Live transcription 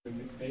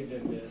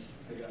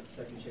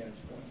second chance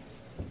points.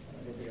 I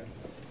think they got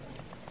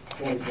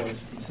 20 points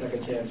from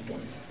second chance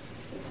points.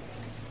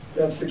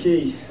 That's the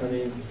key. I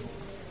mean,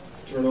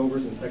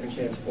 turnovers and second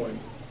chance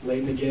points. Late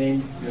in the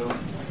game,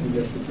 we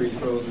missed the free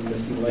throws, we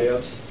missed some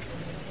layups.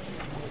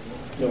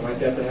 You don't like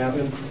that to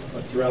happen,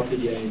 but throughout the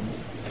game,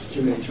 there's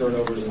too many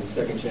turnovers and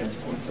second chance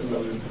points that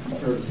really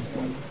hurt us.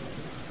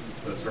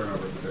 The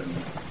turnovers have been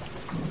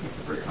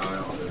pretty high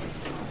on this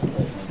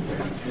whole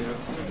game. Do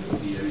you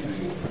see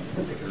anything in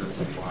particular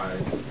why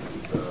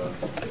the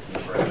taking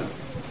Brad?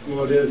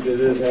 Well, it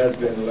has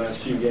been the last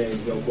few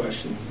games, no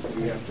question.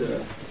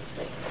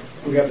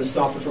 We have to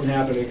stop it from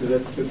happening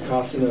because it's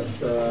costing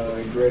us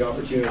a great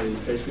opportunity.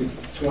 Basically,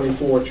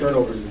 24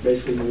 turnovers is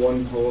basically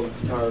one whole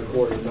entire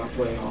quarter not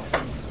playing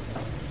offense.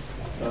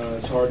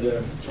 It's hard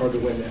to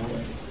win that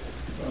way.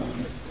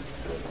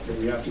 But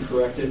we have to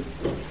correct it.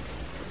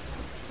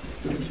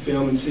 Look at the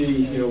film and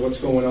see what's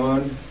going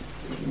on.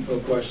 No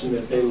question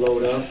that they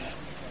load up,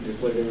 they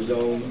play their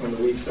zone on the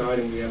weak side,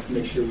 and we have to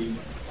make sure we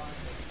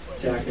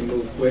attack and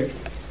move quick.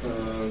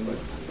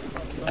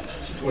 But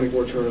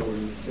 24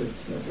 turnovers,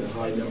 that's a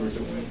high number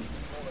to win.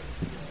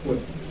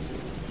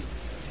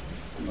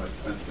 Like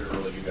defensively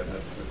early, you guys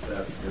had some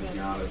success. To be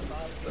honest,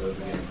 as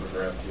the game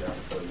progressed, you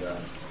obviously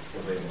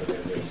was able to get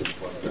it.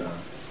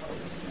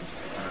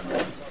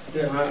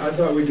 Yeah, I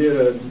thought we did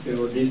a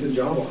decent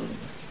job on him.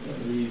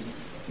 He's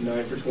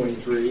 9 for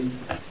 23.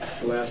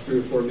 The last 3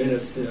 or 4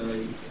 minutes,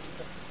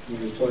 he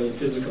was playing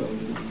physical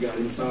and he got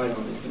inside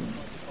on us, and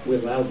we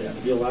allowed that.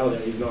 If you allow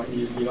that, you're not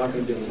going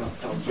to be able to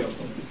out jump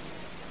him.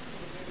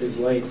 His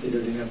length, he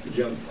doesn't have to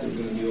jump. He's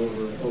going to be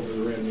over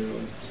the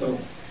rim, So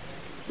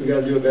we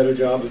got to do a better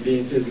job of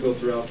being physical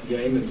throughout the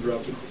game and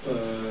throughout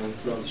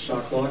the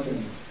shot clock,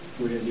 and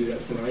we're going to do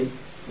that tonight,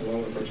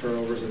 along with our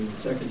turnovers and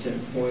second 10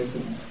 points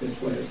and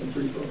missed layups and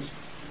free throws.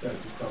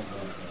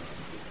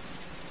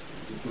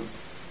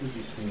 What did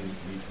you see in the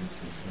defense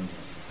in terms of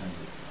kind of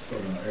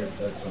sort of Eric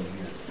Bledsoe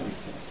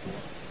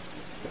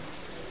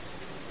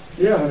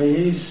here? Yeah, I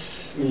mean,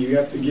 you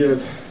have to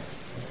give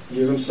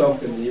him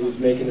something. He was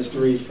making his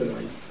threes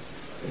tonight.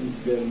 And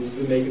he's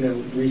been making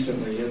them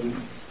recently. He hasn't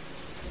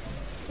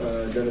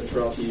done it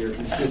throughout the year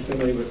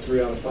consistently, but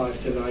 3 out of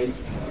 5 tonight.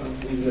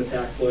 He's an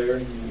attack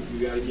player. You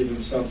got to give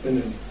him something,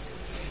 and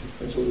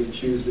that's what we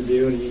choose to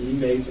do. And he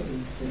made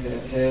some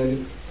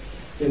hand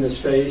in his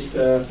face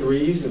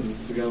threes, and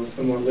we got to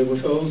somewhat live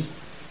with those.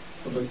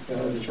 But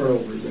the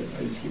turnovers,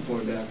 I just keep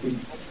pointing back.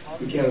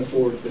 We can't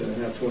afford to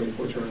have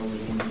 24 turnovers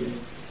in one game.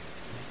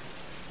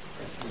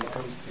 When it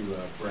comes to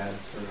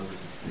Brad's turnovers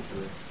in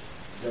particular,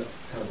 is that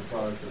kind of a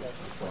product of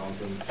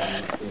Brogdon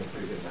doing a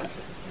pretty good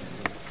matchup?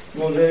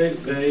 Well,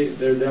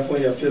 they're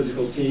definitely a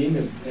physical team,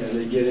 and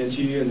they get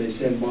into you and they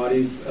send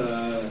bodies,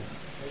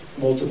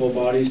 multiple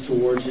bodies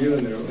towards you,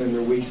 and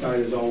their weak side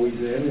is always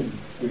in, and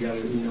we got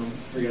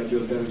to do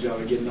a better job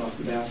of getting off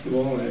the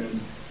basketball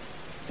and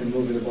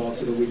moving the ball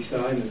to the weak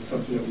side. And it's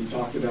something that we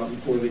talked about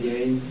before the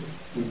game.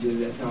 We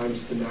did it at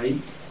times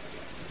tonight.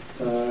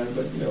 But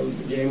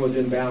the game was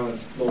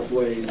imbalanced both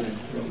ways, and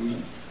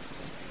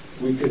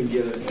we couldn't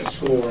get a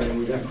score, and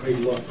we got great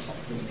looks.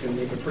 We couldn't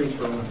make a free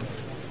throw.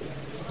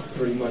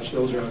 Pretty much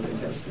those are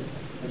uncontested,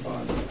 if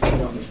I'm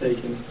not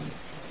mistaken.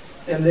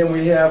 And then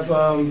we have,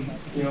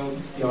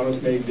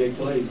 Giannis made big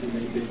plays. He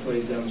made big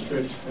plays down the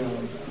stretch, kind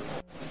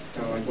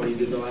of like what he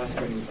did the last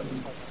game.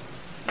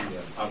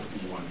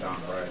 Obviously, you want Don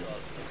Brad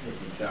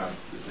taking shots.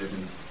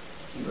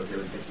 Seems like they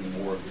were taking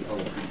more of the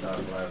other 3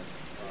 shots last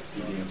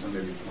few games, so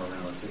maybe more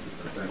around like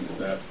 50%. Is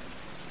that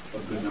a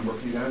good number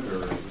for you guys,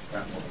 or is it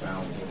kind of more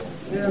balanced?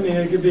 Yeah, I mean,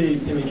 it could be.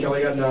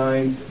 Kelly got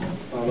 9,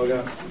 Otto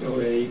got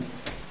 8,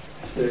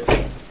 6.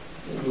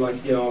 We'd like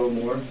to get Otto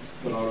more,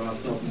 but Otto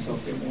has to help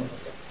himself get more.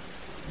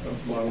 The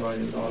bottom line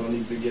is Otto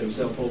needs to get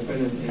himself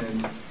open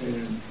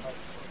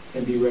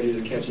and be ready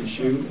to catch and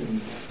shoot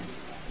and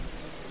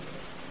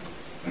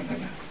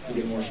to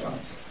get more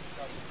shots.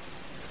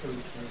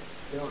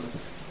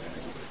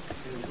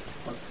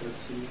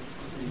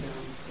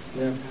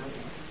 Yeah.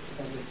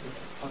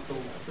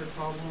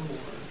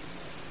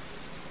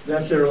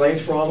 That's their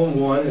length problem,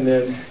 one, and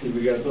then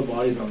we got to put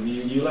bodies on them.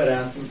 You let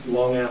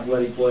long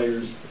athletic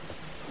players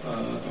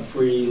a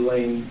free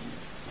lane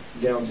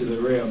down to the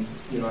rim,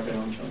 you're not going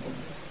to out-jump them.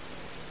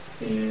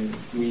 And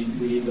we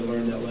need to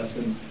learn that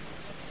lesson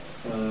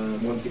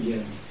once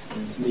again.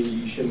 And to me,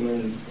 you shouldn't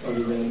learn it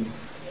other than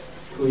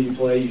who you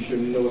play. You should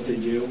know what they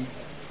do.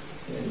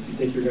 And if you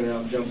think you're going to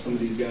out-jump some of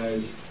these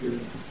guys, you're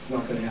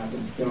not going to happen.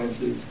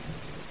 Giannis is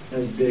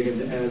as big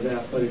and as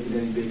athletic as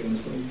any big in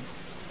this league.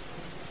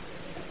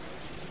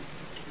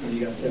 And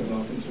you got 7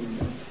 offensive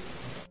rebounds.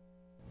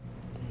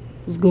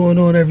 What's going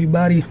on,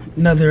 everybody?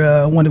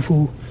 Another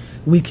wonderful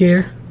week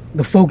here.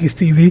 The Focus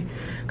TV.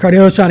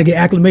 Cardell's trying to get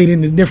acclimated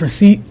in a different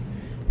seat.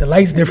 The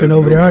lights different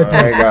over there, aren't they?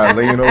 I ain't got to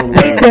lean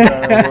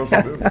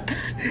over.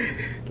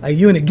 Like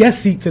you in a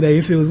guest seat today.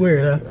 It feels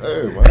weird, huh?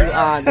 Hey, man. You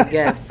are the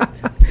guest.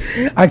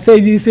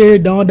 Octavia's here,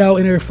 dawned out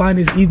in her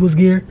finest Eagles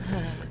gear.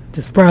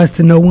 To surprise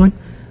to no one.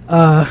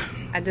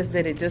 I just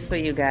did it just for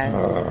you guys.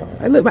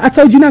 Hey, look, I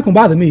told you not going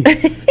to bother me.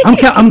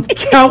 I'm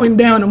counting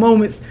down the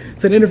moments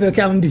to the NFL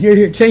calendar. Here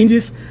it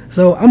changes.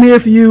 So I'm here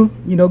for you.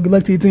 You know, good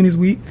luck to your team this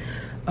week.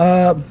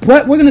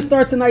 But we're going to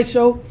start tonight's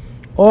show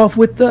off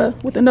with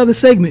another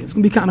segment. It's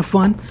going to be kind of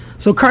fun.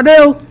 So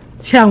Cardell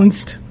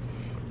challenged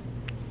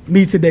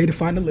me today to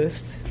find a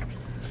list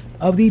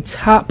of the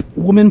top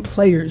women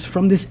players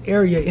from this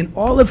area in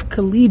all of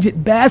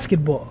collegiate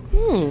basketball.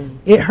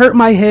 It hurt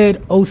my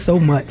head oh so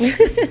much.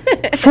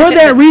 For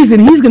that reason,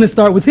 he's going to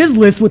start with his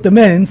list with the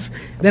men's,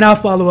 then I'll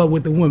follow up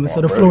with the women. So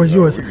the floor is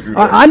yours.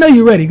 I know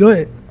you're ready. Go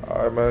ahead.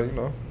 All right,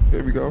 man,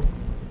 here we go.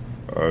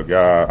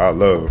 Guy I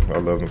love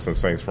him since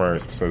St.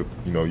 Francis. So,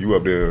 you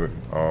up there in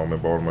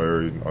Baltimore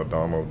area,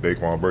 Adamo,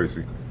 Daquan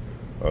Bracey,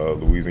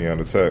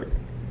 Louisiana Tech.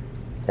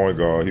 Point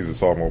guard, he's a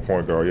sophomore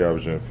point guard. He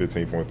averaging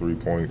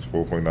 15.3 points,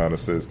 4.9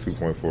 assists,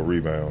 2.4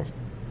 rebounds.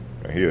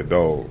 And he a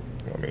dog.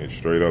 I mean,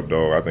 straight up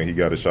dog. I think he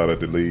got a shot at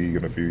the league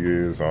in a few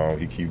years.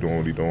 He keep doing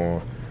what he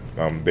doing.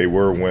 They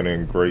were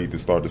winning great to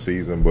start the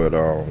season, but,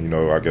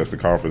 I guess the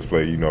conference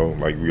play,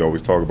 like we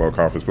always talk about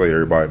conference play,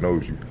 everybody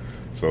knows you.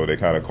 So they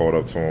kind of caught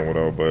up to him,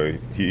 whatever.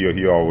 But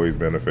he always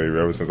been a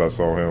favorite ever since I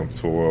saw him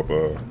tour up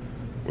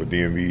with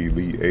DMV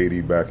Elite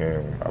 80 back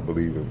in, I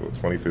believe it was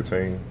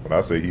 2015. When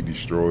I say he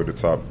destroyed the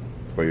top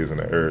players in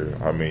the area,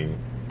 I mean,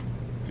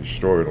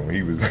 destroyed them.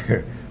 He was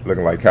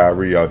looking like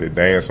Kyrie out there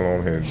dancing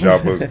on him,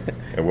 jumpers.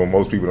 And what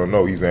most people don't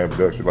know, he's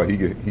ambidextrous. Like he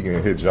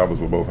can hit jumpers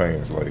with both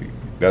hands. Like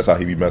that's how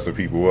he be messing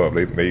people up.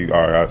 They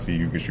all right, I see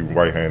you can shoot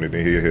right-handed,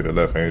 then he'll hit a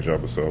left-hand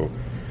jumper. So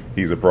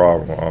he's a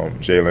problem.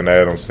 Jalen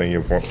Adams,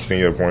 senior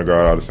point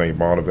guard out of St.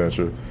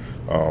 Bonaventure.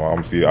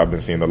 I've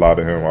been seeing a lot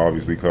of him,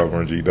 obviously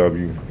covering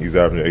GW. He's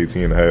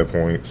averaging 18.5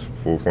 points,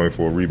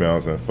 4.4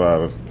 rebounds, and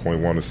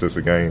 5.1 assists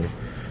a game.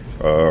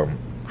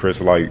 Chris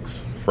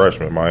Lights,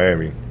 freshman,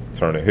 Miami,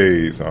 turning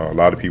heads. A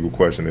lot of people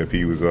question if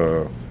he was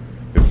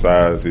his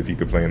size, if he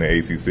could play in the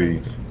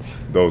ACC.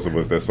 Those of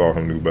us that saw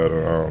him knew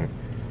better.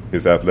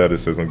 His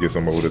athleticism gets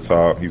him over the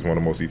top. He's one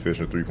of the most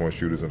efficient three-point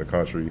shooters in the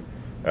country,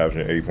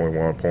 averaging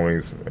 8.1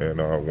 points and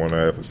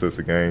 1.5 assists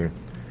a game.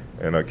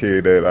 And a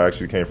kid that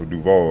actually came from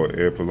Duval,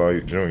 Ed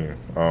Polite Jr.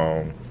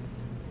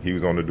 He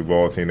was on the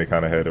Duval team. They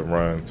kind of had to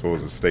run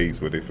towards the states,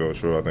 but they fell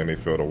short. I think they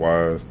fell to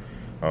Wise.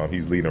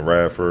 He's leading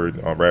Radford.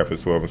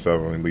 Radford's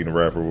 12-7. He's leading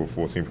Radford with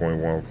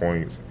 14.1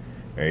 points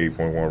and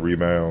 8.1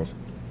 rebounds.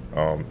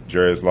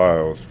 Jarius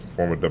Lyles,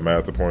 former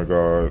DeMatha point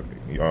guard,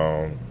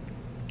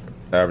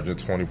 averaging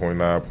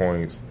 20.9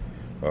 points,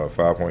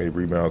 5.8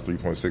 rebounds,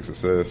 3.6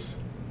 assists.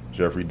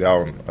 Jeffrey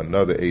Doughton,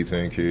 another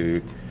 18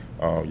 kid.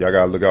 Y'all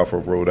got to look out for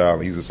Rhode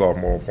Island. He's a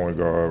sophomore point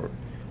guard,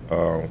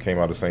 came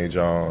out of St.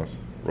 John's.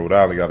 Rhode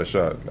Island got a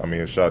shot. I mean,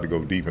 a shot to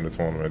go deep in the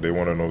tournament. They're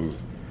one of those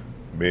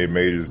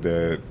mid-majors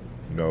that,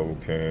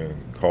 can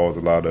cause a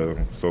lot of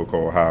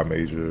so-called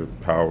high-major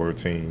power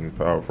teams,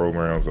 power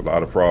programs, a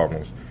lot of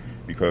problems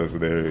because of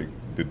the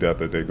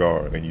depth of their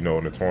guard. And,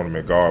 in the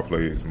tournament, guard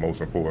play is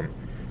most important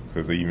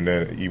because even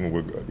if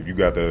you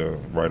got the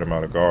right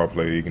amount of guard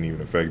play, it can even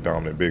affect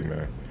dominant big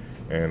man.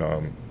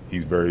 And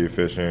he's very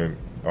efficient,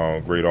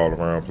 great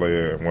all-around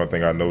player. And one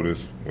thing I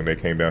noticed when they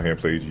came down here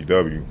and played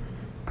GW,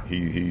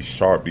 he's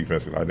sharp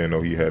defensively. I didn't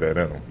know he had that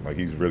in him. Like,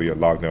 he's really a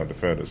lockdown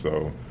defender.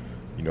 So,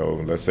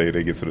 let's say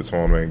they get to the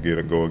tournament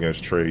and go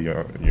against Trey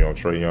Young and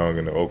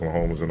the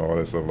Oklahomas and all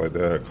that stuff like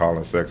that,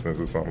 Colin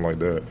Sextons or something like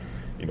that.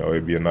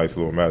 It'd be a nice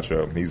little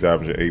matchup. He's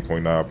averaging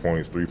 8.9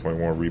 points,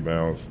 3.1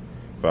 rebounds,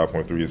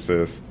 5.3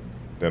 assists.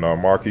 Then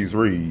Marquise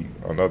Reed,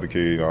 another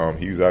kid,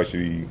 he was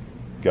actually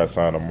got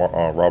signed to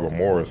Robert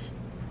Morris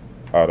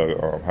out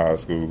of high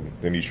school.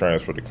 Then he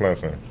transferred to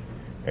Clemson.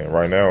 And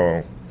right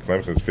now,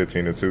 Clemson's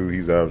 15-2.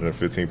 He's averaging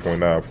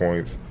 15.9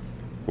 points,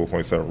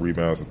 4.7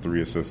 rebounds, and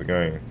 3 assists a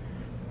game.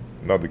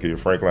 Another kid,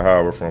 Franklin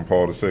Howard from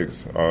Paul VI,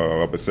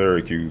 up at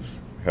Syracuse,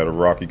 had a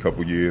rocky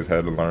couple years,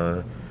 had to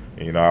learn.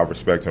 And, I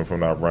respect him for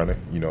not running.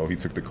 He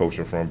took the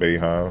coaching from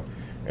Boeheim.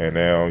 And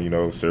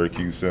now,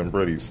 Syracuse sent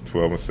Brady's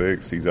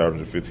 12-6. He's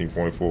averaging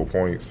 15.4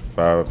 points,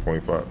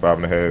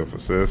 5.5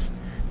 assists,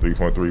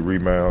 3.3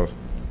 rebounds.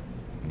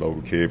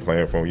 Local kid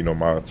playing from,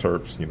 my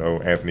Terps,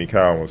 Anthony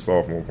Cowan,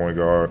 sophomore point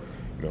guard.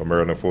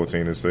 Maryland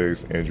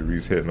 14-6.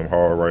 Injuries hitting him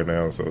hard right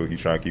now, so he's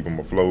trying to keep him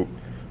afloat.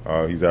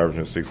 He's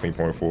averaging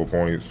 16.4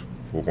 points,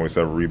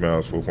 4.7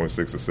 rebounds,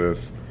 4.6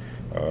 assists.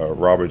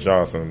 Robert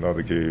Johnson,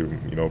 another kid,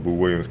 Boo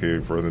Williams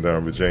kid further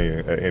down Virginia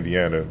at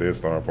Indiana, their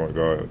starting point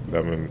guard.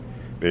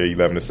 They're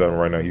 11-7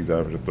 right now. He's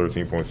averaging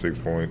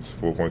 13.6 points,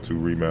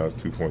 4.2 rebounds,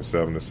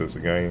 2.7 assists a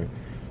game.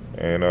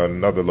 And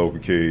another local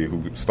kid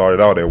who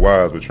started out at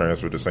Wise but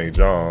transferred to St.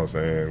 John's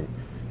and,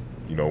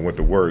 went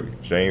to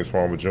work, James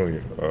Palmer Jr.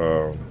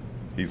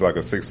 He's like a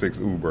 6'6"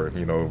 Uber,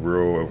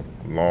 real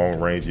long,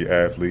 rangy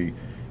athlete.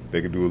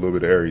 They can do a little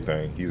bit of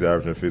everything. He's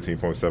averaging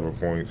 15.7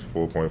 points,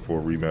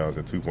 4.4 rebounds,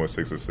 and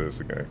 2.6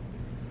 assists a game.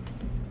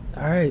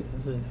 All right.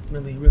 It's a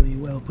really, really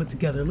well put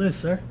together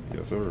list, sir.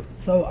 Yes, sir.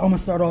 So I'm going to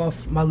start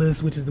off my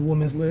list, which is the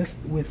women's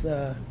list, with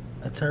a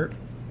Terp.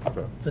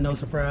 Okay. So no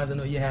surprise. I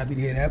know you're happy to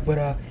hear that. But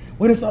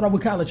we're going to start off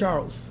with Kyla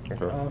Charles.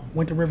 Okay.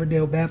 Went to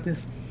Riverdale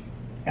Baptist.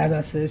 As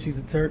I said, she's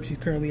a Terp. She's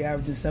currently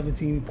averaging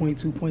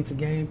 17.2 points a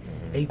game,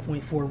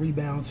 8.4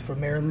 rebounds for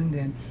Maryland,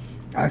 and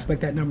I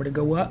expect that number to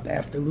go up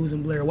after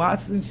losing Blair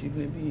Watson. She's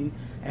going to be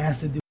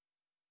asked to do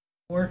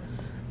more.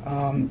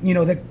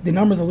 The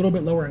number's a little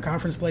bit lower in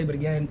conference play, but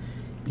again,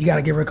 you got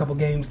to give her a couple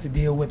games to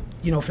deal with,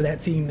 for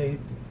that team to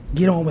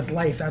get on with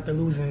life after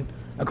losing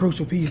a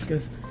crucial piece,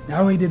 because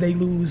not only did they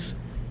lose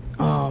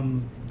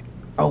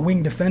a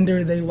wing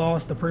defender, they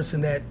lost the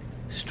person that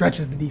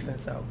stretches the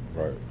defense out,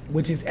 Right.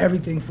 which is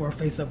everything for a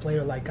face-up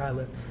player like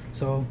Kyla.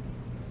 So,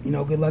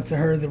 good luck to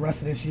her the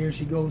rest of this year.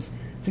 She goes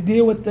to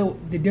deal with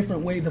the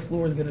different way the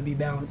floor is going to be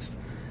balanced.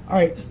 All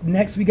right,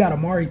 next we got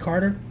Amari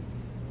Carter,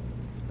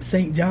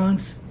 St.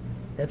 John's.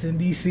 That's in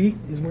D.C.,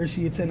 is where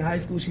she attended high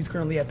school. She's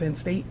currently at Penn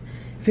State.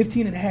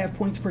 15.5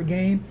 points per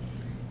game.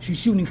 She's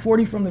shooting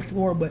 40 from the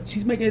floor, but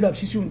she's making it up.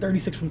 She's shooting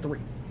 36 from three.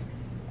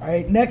 All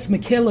right, next,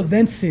 Michaela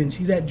Vinson.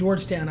 She's at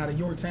Georgetown out of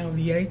Yorktown,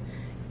 VA.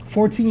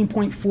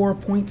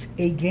 14.4 points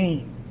a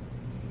game.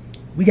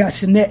 We got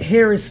Shanette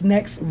Harris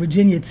next,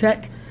 Virginia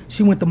Tech.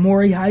 She went to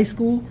Morey High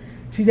School.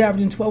 She's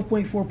averaging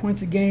 12.4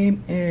 points a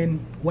game, and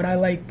what I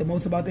like the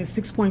most about this,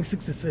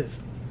 6.6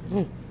 assists.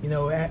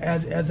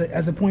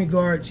 As a point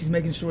guard, she's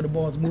making sure the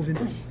ball is moving,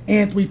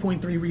 and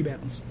 3.3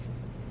 rebounds.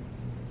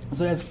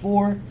 So that's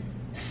 4.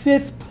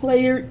 Fifth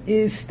player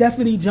is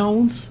Stephanie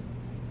Jones,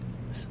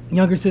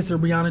 younger sister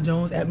Brianna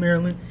Jones at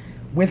Maryland,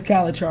 with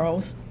Kyla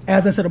Charles.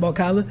 As I said about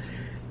Kyla,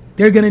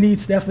 they're going to need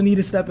Stephanie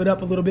to step it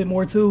up a little bit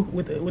more too.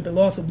 With the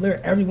loss of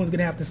Blair, everyone's going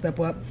to have to step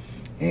up.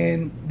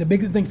 And the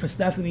biggest thing for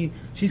Stephanie,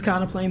 she's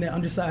kind of playing that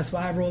undersized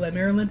 5 role at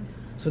Maryland.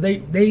 So they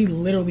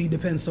literally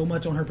depend so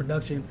much on her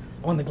production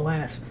on the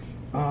glass.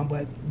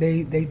 But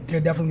they're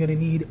definitely going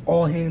to need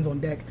all hands on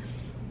deck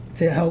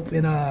to help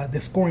in the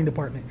scoring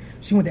department.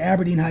 She went to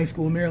Aberdeen High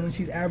School in Maryland.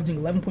 She's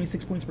averaging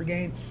 11.6 points per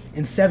game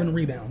and 7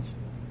 rebounds.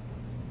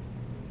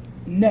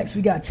 Next,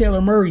 we got Taylor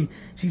Murray.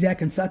 She's at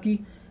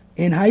Kentucky.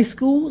 In high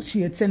school,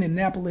 she attended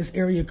Annapolis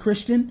Area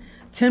Christian.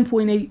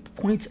 10.8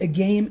 points a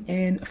game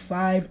and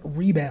 5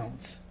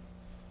 rebounds.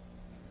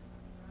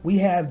 We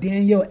have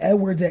Danielle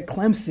Edwards at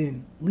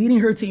Clemson, leading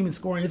her team in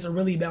scoring. It's a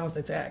really balanced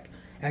attack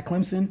at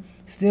Clemson.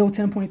 Still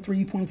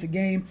 10.3 points a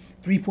game,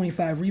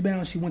 3.5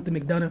 rebounds. She went to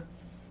McDonough.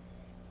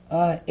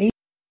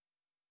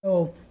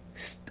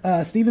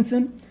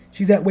 Stevenson,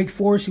 she's at Wake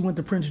Forest. She went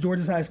to Prince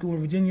George's High School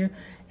in Virginia,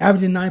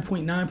 averaging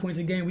 9.9 points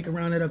a game. We can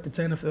round that up to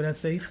 10 if that's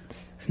safe.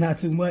 It's not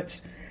too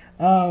much.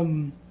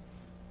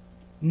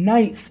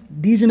 Ninth,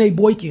 Dejanay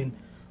Boykin.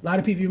 A lot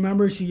of people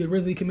remember she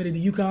originally committed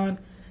to UConn,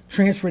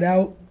 transferred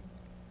out.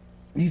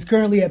 She's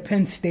currently at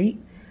Penn State.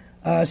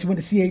 She went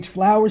to C.H.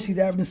 Flowers. She's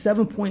averaging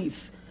 7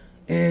 points.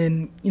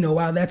 And,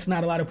 while that's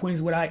not a lot of points,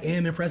 what I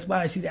am impressed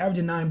by, she's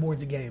averaging 9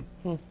 boards a game.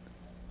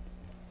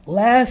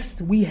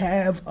 Last, we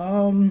have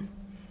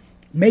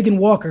Megan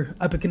Walker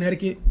up in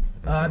Connecticut.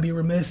 I'd be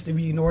remiss if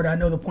you ignored. I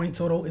know the point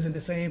total isn't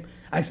the same.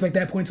 I expect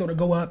that point total to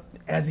go up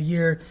as the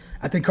year.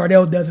 I think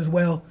Cardell does as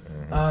well,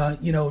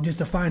 just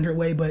to find her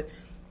way. But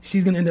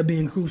she's going to end up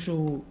being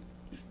crucial.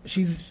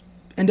 She's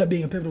end up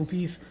being a pivotal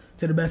piece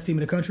to the best team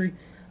in the country.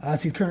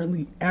 She's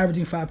currently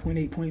averaging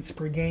 5.8 points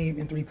per game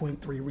and 3.3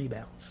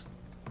 rebounds.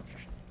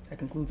 That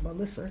concludes my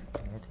list, sir.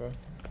 Okay.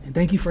 And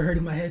thank you for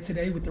hurting my head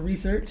today with the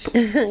research.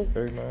 Hey,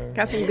 man.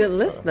 Got some good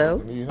lists, though.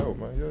 Need help,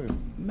 man. Yeah.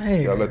 Man.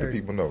 You gotta let the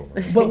people know.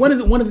 But one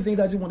of the things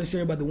I just want to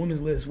share about the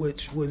women's list,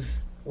 which was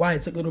why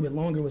it took a little bit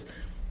longer, was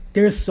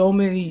there's so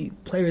many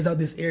players out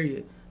this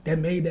area that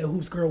made that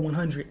Hoops Girl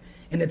 100.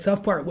 And the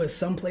tough part was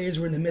some players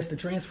were in the midst of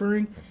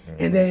transferring,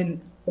 and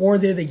then, or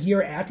they're the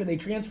year after they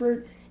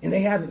transferred, and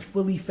they haven't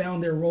fully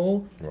found their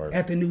role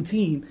at the new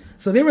team.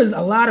 So there was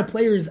a lot of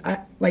players.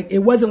 It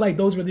wasn't like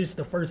those were just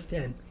the first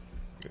 10.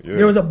 Yeah.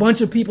 There was a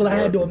bunch of people I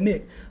had to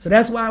omit. So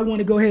that's why I want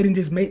to go ahead and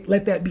just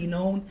let that be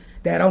known,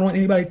 that I don't want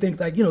anybody to think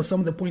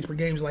some of the points per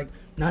game is like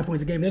 9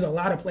 points a game. There's a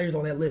lot of players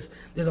on that list.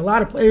 There's a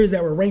lot of players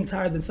that were ranked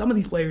higher than some of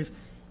these players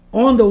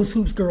on those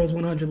Hoops Girls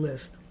 100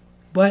 list.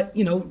 But,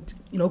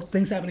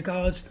 things happen in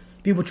college.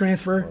 People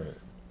transfer,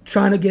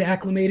 trying to get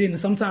acclimated, and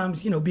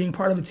sometimes, being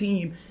part of a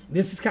team.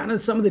 This is kind of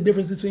some of the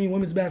difference between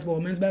women's basketball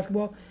and men's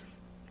basketball.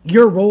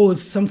 Your role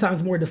is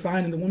sometimes more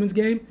defined in the women's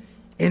game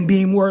and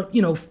being more,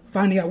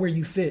 finding out where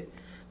you fit.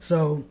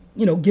 So,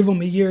 give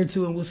them a year or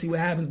two and we'll see what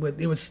happens. But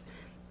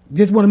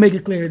just want to make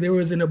it clear, there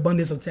was an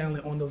abundance of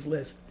talent on those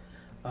lists.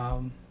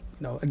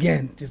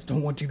 Again, just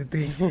don't want you to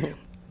think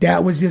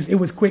that was it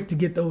was quick to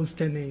get those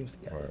 10 names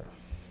together.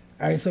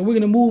 All right, so we're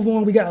going to move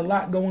on. We got a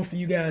lot going for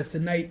you guys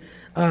tonight.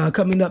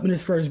 Coming up in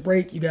this first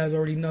break, you guys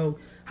already know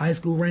high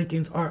school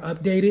rankings are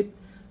updated.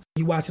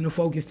 You're watching the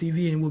Focus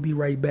TV, and we'll be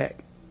right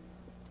back.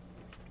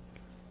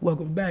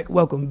 Welcome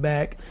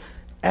back.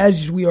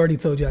 As we already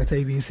told you,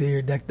 Octavia is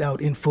here, decked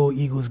out in full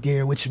Eagles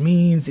gear, which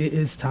means it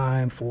is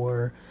time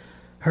for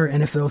her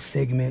NFL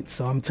segment.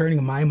 So I'm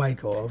turning my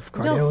mic off.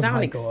 Cardell's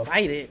mic off.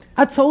 Excited.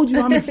 I told you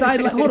I'm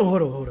excited. Hold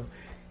on.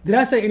 Did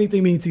I say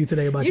anything mean to you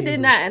today about you? You did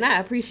not, and I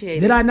appreciate it.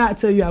 Did I not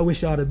tell you I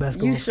wish y'all the best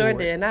going forward? You sure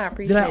did, and I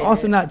appreciate it. Did I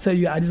also not tell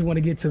you I just want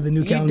to get to the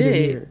new calendar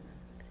year?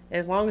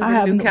 As long I as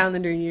have the new no-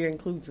 calendar year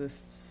includes a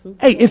Super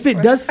Hey, Bowl if it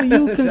first. does for you,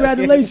 Joking.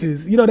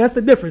 congratulations. You know, that's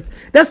the difference.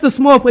 That's the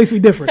small place we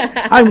differ.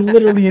 I'm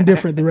literally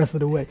indifferent the rest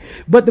of the way.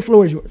 But the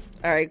floor is yours.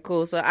 All right,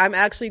 cool. So I'm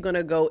actually going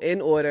to go in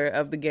order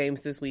of the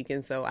games this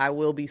weekend. So I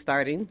will be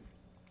starting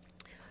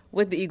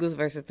with the Eagles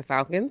versus the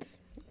Falcons.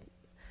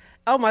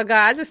 Oh my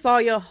God! I just saw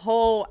your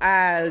whole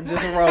eye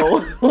just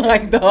roll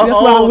like the That's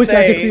whole why I wish thing.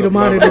 I could see the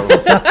monitor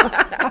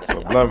sometimes.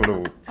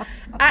 Subliminal.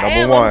 I Number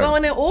am. one. I'm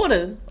going in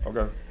order.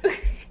 Okay.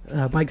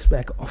 Mike's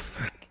back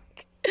off.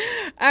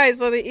 All right,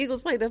 so the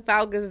Eagles play the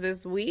Falcons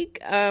this week.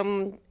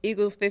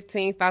 Eagles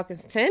 15,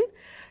 Falcons 10.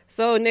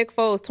 So Nick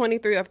Foles,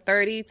 23 of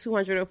 30,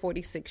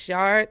 246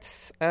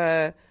 yards.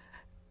 Jay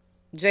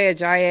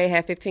Ajayi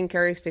had 15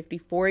 carries,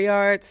 54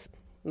 yards.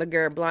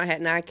 LeGarrette Blount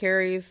had 9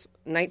 carries,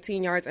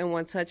 19 yards, and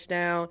 1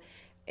 touchdown.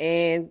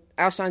 And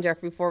Alshon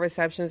Jeffrey, 4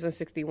 receptions and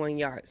 61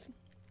 yards.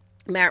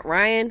 Matt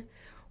Ryan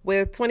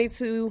with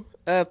 22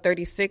 of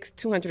 36,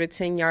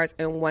 210 yards,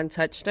 and 1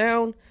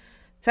 touchdown.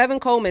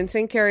 Tevin Coleman,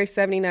 10 carries,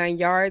 79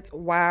 yards,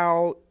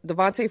 while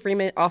Devontae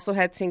Freeman also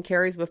had 10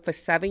 carries but for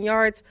 7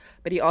 yards,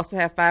 but he also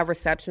had 5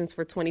 receptions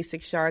for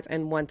 26 yards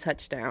and 1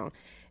 touchdown.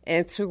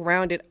 And to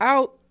round it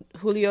out,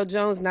 Julio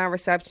Jones, 9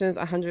 receptions,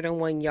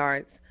 101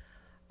 yards.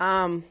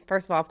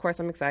 First of all, of course,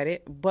 I'm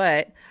excited,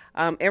 but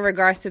in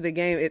regards to the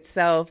game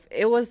itself,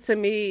 it was, to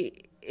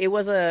me, it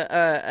was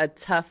a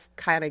tough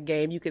kind of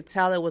game. You could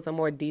tell it was a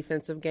more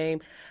defensive game.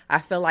 I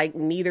feel like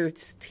neither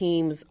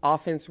team's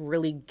offense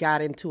really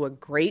got into a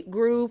great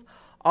groove,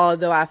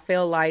 although I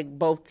feel like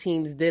both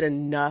teams did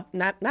enough,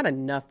 not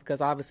enough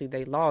because obviously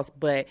they lost,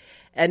 but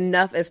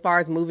enough as far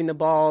as moving the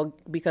ball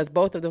because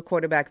both of the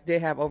quarterbacks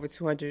did have over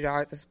 200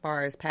 yards as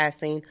far as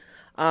passing.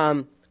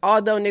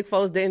 Although Nick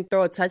Foles didn't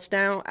throw a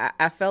touchdown,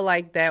 I felt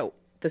like that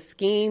the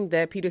scheme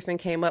that Peterson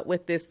came up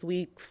with this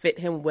week fit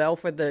him well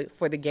for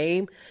the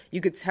game.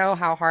 You could tell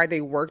how hard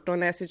they worked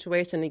on that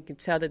situation. You could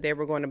tell that they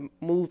were going to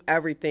move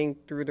everything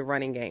through the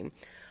running game.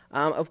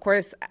 Of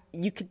course,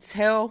 you could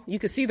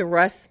see the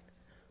rust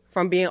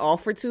from being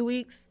off for 2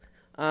 weeks.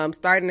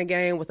 Starting the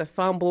game with a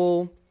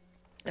fumble,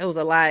 it was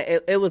a lot.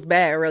 It was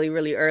bad really,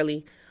 really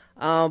early.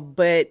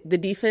 But the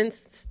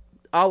defense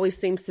always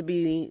seems to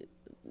be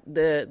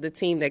the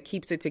team that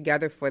keeps it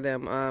together for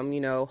them,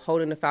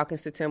 holding the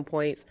Falcons to 10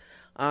 points,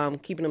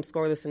 keeping them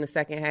scoreless in the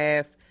second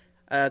half,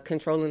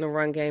 controlling the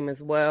run game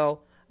as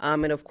well.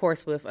 And, of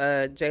course, with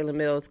Jalen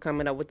Mills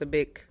coming up with the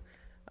big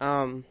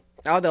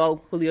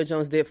although Julio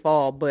Jones did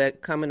fall,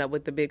 but coming up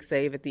with the big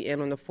save at the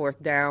end on the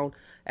 4th down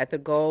at the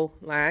goal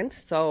line.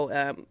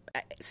 So,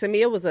 to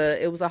me, it was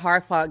a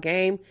hard-fought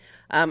game.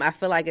 I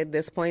feel like at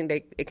this point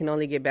it can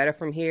only get better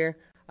from here.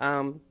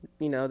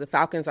 The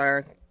Falcons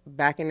are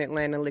back in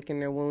Atlanta licking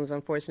their wounds,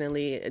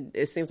 unfortunately.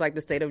 It seems like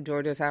the state of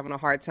Georgia is having a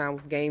hard time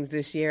with games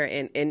this year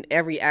in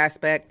every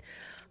aspect.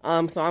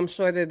 So I'm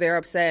sure that they're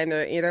upset and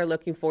they're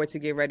looking forward to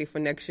get ready for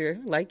next year,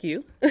 like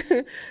you.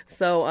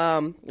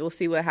 So we'll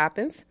see what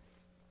happens.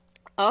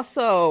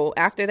 Also,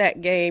 after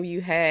that game,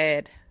 you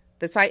had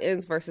the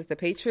Titans versus the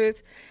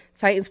Patriots.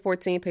 Titans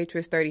 14,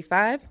 Patriots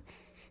 35.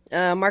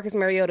 Marcus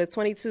Mariota,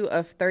 22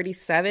 of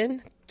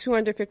 37,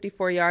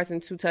 254 yards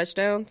and 2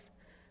 touchdowns.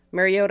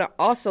 Mariota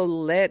also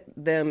led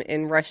them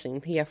in rushing.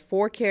 He had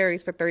 4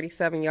 carries for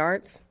 37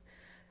 yards.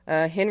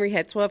 Henry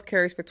had 12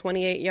 carries for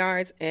 28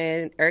 yards,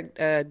 and Eric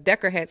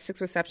Decker had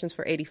 6 receptions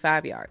for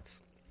 85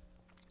 yards.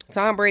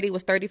 Tom Brady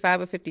was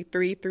 35 of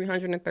 53,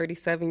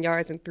 337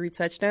 yards and 3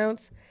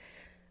 touchdowns.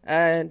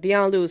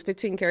 Deion Lewis,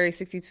 15 carries,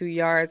 62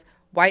 yards.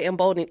 White and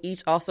Bolden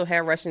each also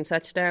had rushing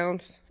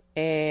touchdowns.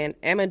 And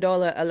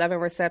Amendola, 11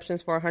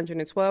 receptions for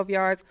 112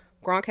 yards.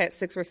 Gronk had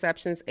 6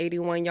 receptions,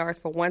 81 yards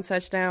for 1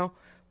 touchdown.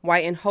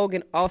 White and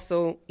Hogan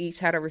also each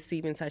had a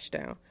receiving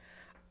touchdown.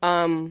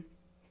 I'm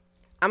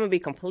gonna be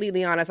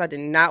completely honest. I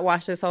did not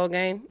watch this whole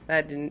game.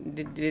 I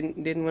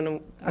didn't want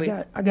to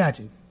wait. I got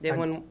you. Didn't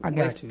want to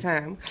waste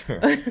time.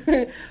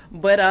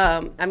 But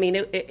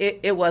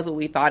it was what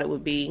we thought it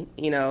would be.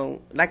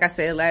 Like I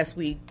said last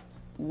week,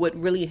 what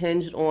really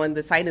hinged on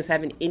the Titans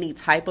having any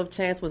type of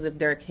chance was if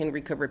Derrick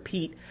Henry could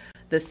repeat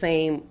the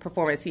same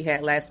performance he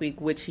had last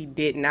week, which he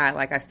did not.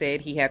 Like I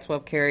said, he had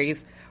 12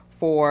 carries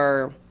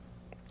for.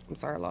 I'm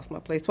sorry, I lost my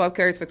place. 12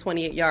 carries for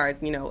 28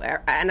 yards.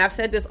 And I've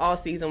said this all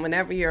season.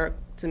 Whenever your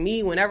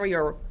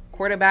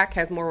quarterback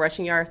has more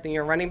rushing yards than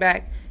your running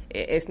back,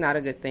 it's not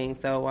a good thing.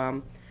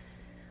 So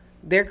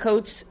their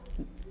coach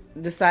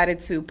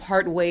decided to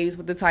part ways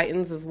with the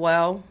Titans as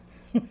well.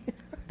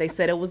 They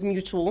said it was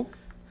mutual.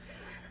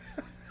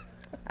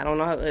 I don't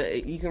know how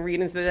you can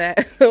read into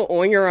that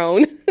on your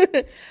own.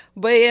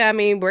 But, yeah,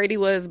 Brady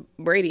was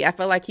Brady. I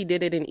felt like he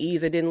did it in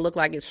ease. It didn't look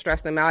like it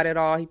stressed him out at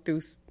all. He threw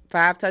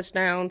 5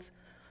 touchdowns.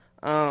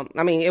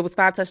 It was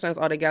 5 touchdowns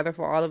altogether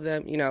for all of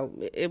them.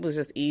 It was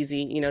just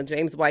easy.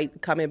 James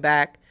White coming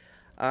back.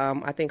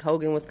 I think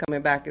Hogan was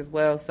coming back as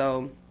well.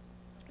 So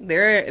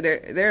they're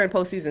in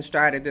postseason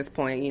stride at this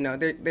point.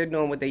 They're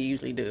doing what they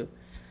usually do.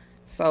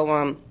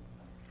 So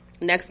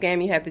next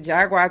game you have the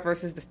Jaguars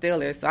versus the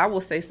Steelers. So I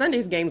will say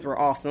Sunday's games were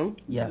awesome.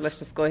 Yes. Let's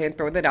just go ahead and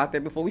throw that out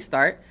there before we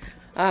start.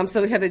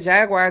 So we have the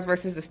Jaguars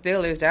versus the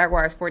Steelers.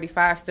 Jaguars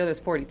 45,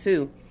 Steelers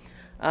 42.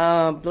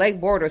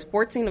 Blake Bortles,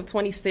 14 of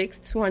 26,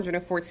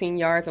 214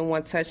 yards and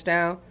 1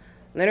 touchdown.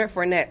 Leonard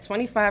Fournette,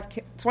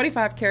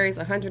 25 carries,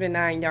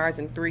 109 yards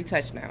and 3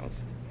 touchdowns.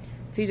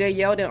 TJ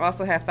Yeldon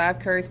also had 5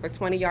 carries for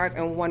 20 yards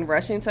and 1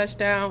 rushing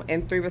touchdown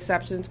and 3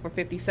 receptions for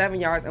 57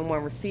 yards and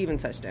 1 receiving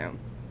touchdown.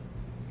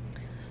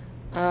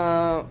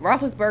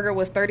 Roethlisberger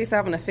was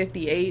 37 of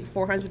 58,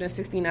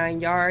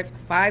 469 yards,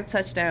 5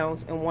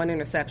 touchdowns, and 1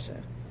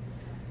 interception.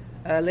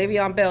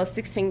 Le'Veon Bell,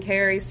 16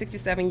 carries,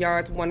 67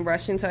 yards, 1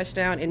 rushing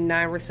touchdown, and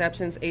 9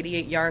 receptions,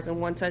 88 yards,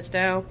 and 1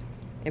 touchdown.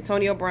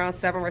 Antonio Brown,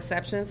 7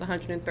 receptions,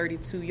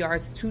 132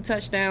 yards, 2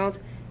 touchdowns.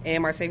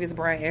 And Martavis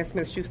Bryant and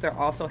Smith-Schuster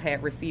also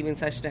had receiving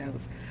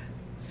touchdowns.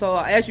 So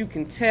as you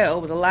can tell,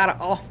 it was a lot of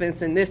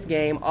offense in this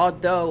game,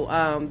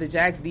 although the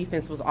Jags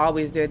defense was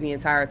always there the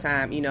entire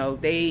time. You know,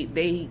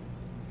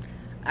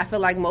 I feel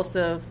like most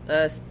of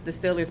the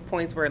Steelers'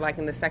 points were like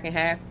in the second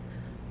half.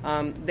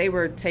 They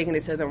were taking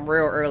it to them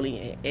real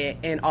early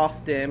and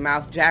often.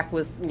 Miles Jack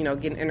was,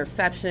 getting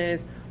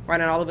interceptions,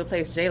 running all over the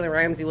place. Jalen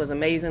Ramsey was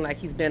amazing, like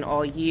he's been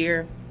all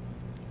year.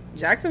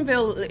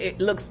 Jacksonville, it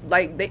looks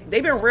like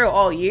they've been real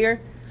all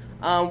year,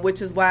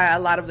 which is why a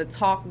lot of the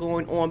talk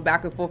going on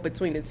back and forth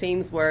between the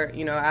teams were,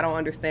 I don't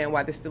understand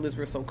why the Steelers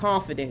were so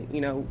confident.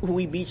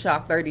 We beat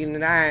y'all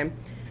 30-9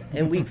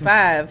 in week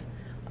 5,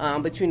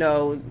 but,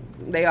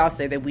 they all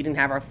say that we didn't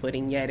have our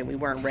footing yet and we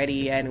weren't ready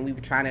yet and we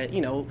were trying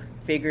to,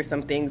 figure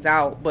some things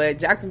out. But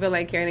Jacksonville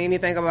ain't caring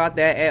anything about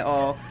that at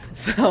all.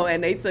 So,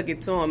 and they took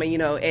it to them.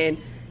 And, and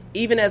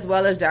even as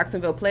well as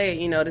Jacksonville played,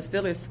 the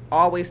Steelers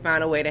always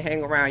found a way to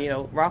hang around.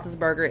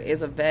 Roethlisberger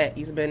is a vet.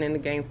 He's been in the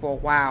game for a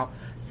while.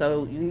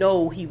 So,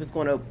 he was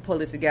going to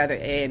pull it together.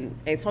 And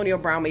Antonio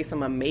Brown made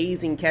some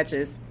amazing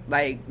catches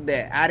like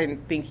that I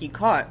didn't think he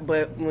caught.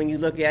 But when you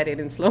look at it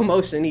in slow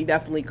motion, he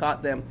definitely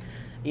caught them.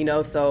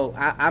 So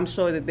I'm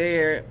sure that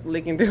they're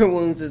licking their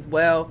wounds as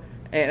well.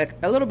 And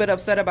a little bit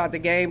upset about the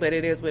game, but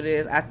it is what it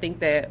is. I think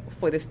that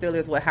for the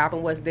Steelers, what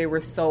happened was they were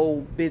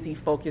so busy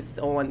focused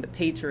on the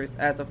Patriots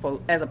as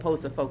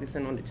opposed to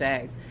focusing on the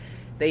Jags.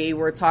 They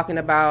were talking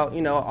about,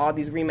 all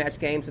these rematch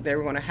games that they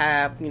were going to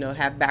have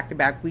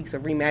back-to-back weeks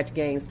of rematch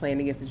games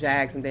playing against the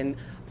Jags and then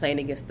playing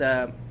against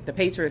the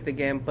Patriots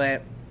again,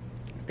 but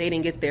they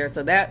didn't get there.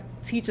 So that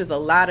teaches a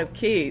lot of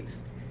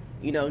kids,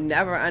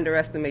 never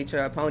underestimate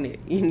your opponent.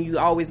 You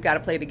always got to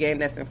play the game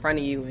that's in front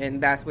of you,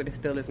 and that's where the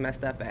Steelers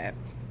messed up at.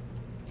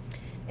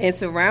 And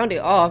to round it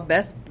off,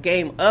 best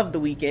game of the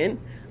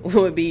weekend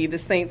would be the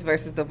Saints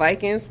versus the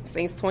Vikings.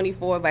 Saints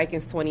 24,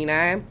 Vikings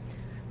 29.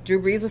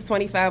 Drew Brees was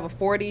 25 of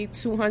 40,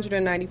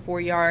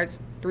 294 yards,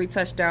 3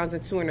 touchdowns,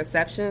 and 2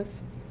 interceptions.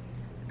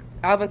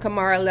 Alvin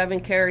Kamara,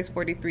 11 carries,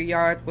 43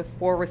 yards, with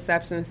 4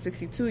 receptions,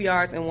 62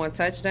 yards, and 1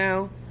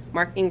 touchdown.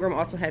 Mark Ingram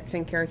also had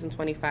 10 carries and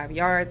 25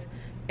 yards.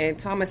 And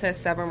Thomas had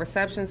 7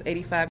 receptions,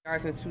 85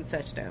 yards, and 2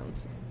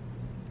 touchdowns.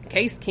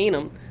 Case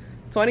Keenum,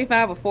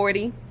 25 of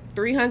 40,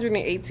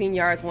 318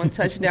 yards, 1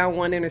 touchdown,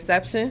 1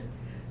 interception.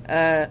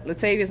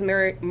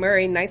 Latavius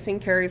Murray, 19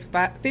 carries,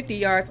 50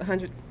 yards,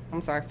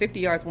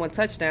 1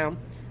 touchdown.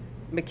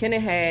 McKinnon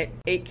had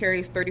 8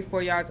 carries,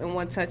 34 yards, and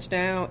 1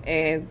 touchdown.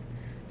 And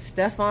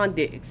Stephon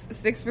Diggs,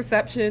 6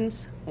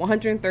 receptions,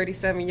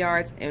 137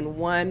 yards, and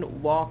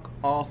 1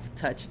 walk-off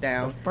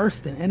touchdown. The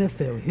first in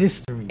NFL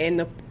history.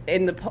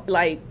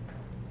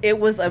 It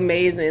was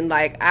amazing.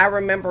 Like, I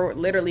remember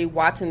literally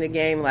watching the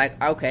game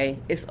like, okay,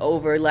 it's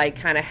over, like,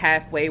 kind of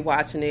halfway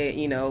watching it,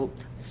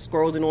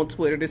 scrolling on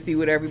Twitter to see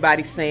what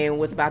everybody's saying,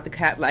 what's about to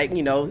cap, like,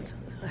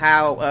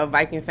 how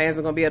Viking fans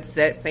are going to be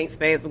upset, Saints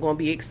fans are going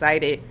to be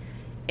excited.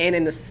 And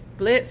in the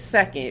split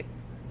second,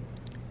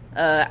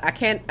 I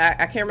can't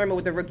remember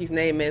what the rookie's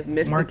name is,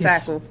 missed the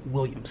tackle.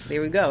 Williams.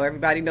 There we go.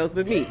 Everybody knows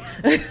but me.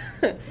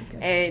 Okay.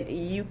 And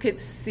you could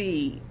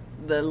see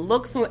the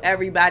looks on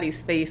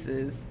everybody's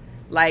faces.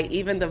 Like,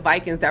 even the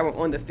Vikings that were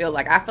on the field,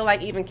 like, I feel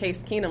like even Case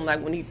Keenum,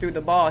 like, when he threw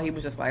the ball, he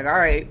was just like, all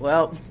right,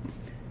 well,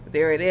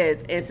 there it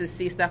is. And to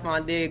see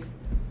Stephon Diggs,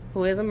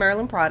 who is a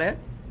Maryland product,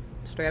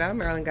 straight out of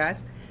Maryland,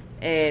 guys,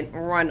 and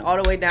run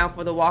all the way down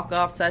for the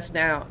walk-off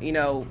touchdown,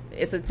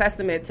 it's a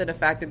testament to the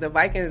fact that the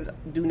Vikings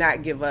do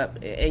not give up.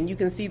 And you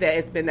can see that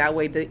it's been that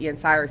way the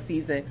entire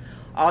season,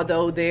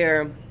 although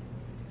their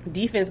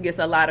defense gets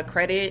a lot of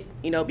credit,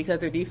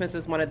 because their defense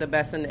is one of the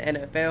best in the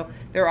NFL.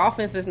 Their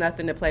offense is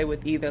nothing to play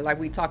with either. Like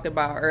we talked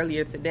about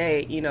earlier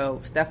today,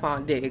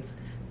 Stephon Diggs,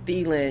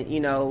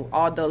 Thielen,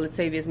 although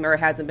Latavius Murray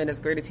hasn't been as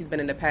great as he's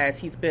been in the past,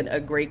 he's been a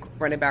great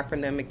running back for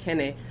them.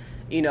 McKinnon,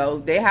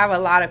 they have a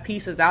lot of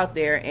pieces out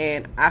there,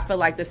 and I feel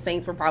like the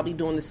Saints were probably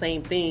doing the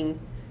same thing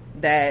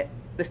that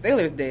the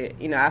Steelers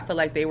did. I feel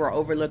like they were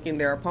overlooking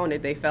their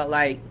opponent. They felt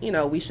like,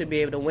 we should be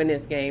able to win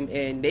this game,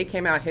 and they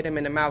came out, hit them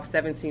in the mouth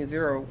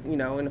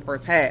 17-0, in the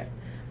first half.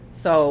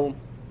 So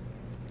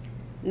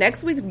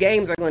next week's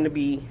games are going to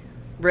be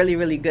really,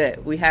 really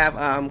good. We have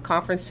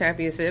conference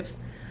championships.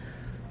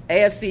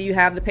 AFC, you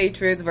have the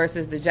Patriots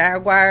versus the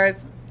Jaguars.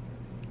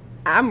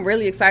 I'm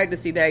really excited to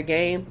see that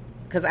game.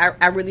 because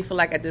I really feel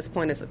like at this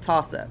point it's a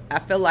toss-up. I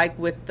feel like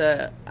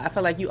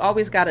you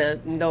always got to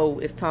know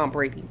it's Tom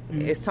Brady.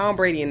 Mm-hmm. It's Tom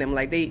Brady and them.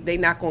 Like, they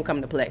not going to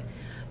come to play.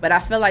 But I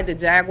feel like the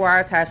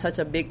Jaguars have such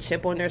a big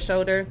chip on their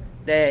shoulder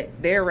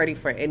that they're ready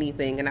for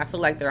anything, and I feel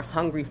like they're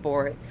hungry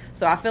for it.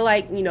 So I feel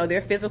like,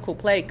 their physical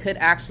play could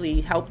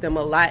actually help them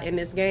a lot in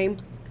this game.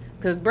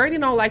 Because Brady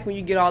don't like when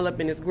you get all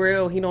up in his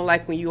grill. He don't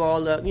like when you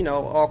all up,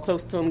 all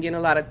close to him, getting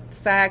a lot of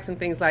sacks and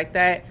things like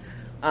that.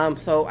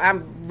 So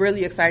I'm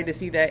really excited to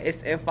see that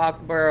it's in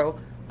Foxborough.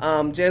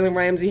 Jalen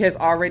Ramsey has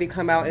already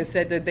come out and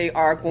said that they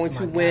are going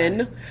to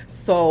win.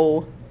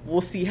 So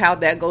we'll see how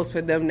that goes for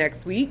them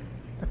next week.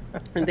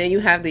 And then you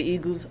have the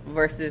Eagles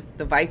versus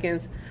the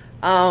Vikings.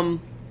 To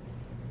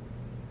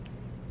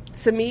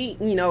me,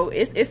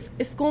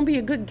 it's going to be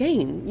a good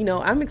game.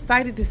 I'm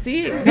excited to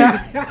see it.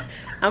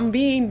 I'm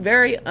being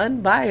very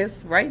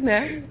unbiased right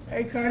now.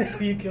 Hey,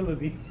 Cardell, you killing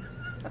me.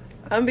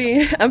 I'm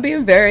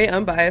being very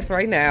unbiased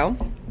right now.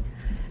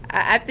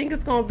 I think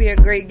it's going to be a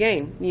great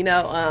game.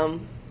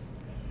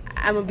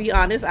 I'm going to be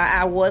honest.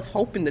 I was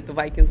hoping that the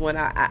Vikings won.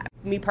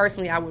 Me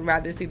personally, I would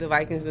rather see the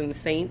Vikings than the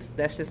Saints.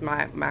 That's just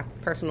my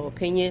personal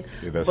opinion.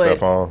 Yeah, that's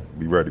Stephon.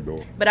 Be ready,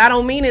 boy. But I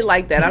don't mean it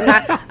like that.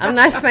 I'm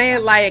not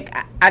saying like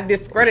I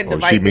discredit the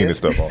Vikings. She mean it,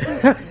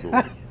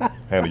 Stephon.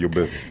 Handle your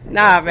business.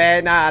 Nah,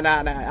 man. Nah.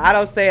 I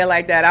don't say it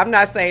like that. I'm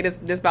not saying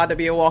this about to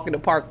be a walk in the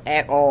park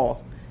at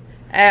all.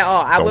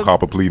 Don't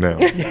cop a plea now.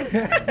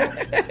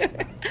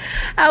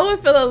 I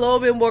would feel a little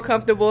bit more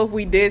comfortable if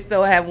we did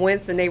still have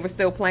Wentz and they were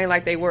still playing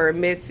like they were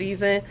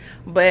mid-season.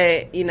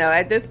 But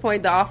at this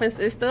point, the offense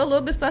is still a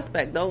little bit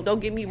suspect. Don't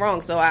get me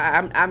wrong. So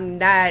I'm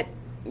not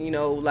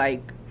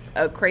like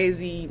a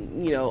crazy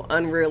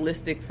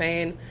unrealistic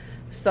fan.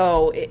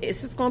 So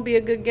it's just going to be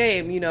a good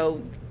game.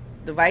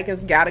 The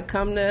Vikings got to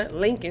come to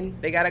Lincoln.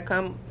 They got to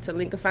come to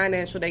Lincoln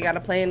Financial. They got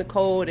to play in the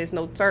cold. There's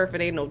no turf.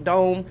 It ain't no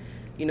dome.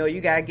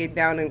 You got to get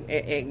down and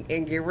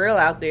get real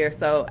out there.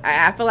 So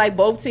I feel like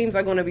both teams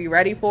are going to be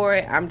ready for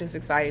it. I'm just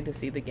excited to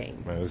see the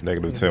game. Man, it's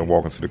 -10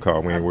 walking to the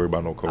car. We ain't worried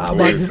about no cold. I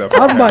was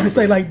about to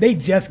say, like, they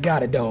just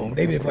got a dome.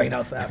 They've been playing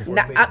outside for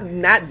a bit.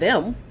 Not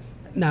them.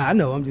 Nah, I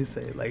know. I'm just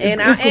saying. Like, and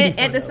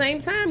at the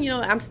same time,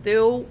 I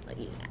still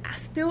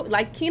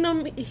like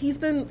Keenum.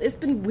 It's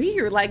been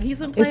weird. Like, he's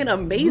been playing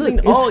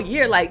amazing all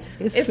year. Like,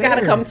 it's got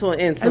to come to an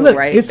end soon,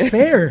 right? It's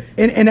fair,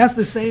 and that's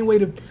the same way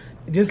to.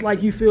 Just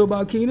like you feel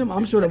about Keenum,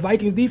 I'm sure the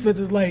Vikings defense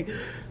is like,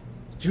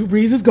 Drew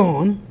Brees is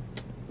gone,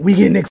 we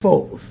get Nick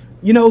Foles.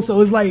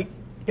 So it's like,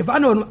 if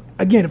I'm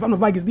the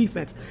Vikings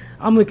defense,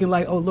 I'm looking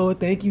like, oh, Lord,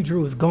 thank you,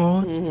 Drew is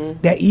gone.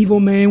 Mm-hmm. That evil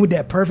man with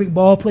that perfect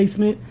ball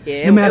placement,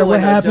 no matter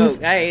what happens.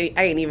 No, I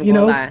ain't even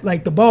gonna lie.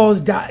 Like the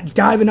ball's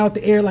diving out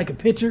the air like a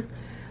pitcher.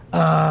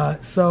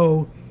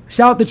 So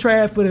shout out to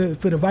Trav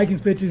for the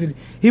Vikings pitchers. And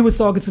he was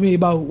talking to me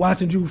about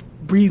watching Drew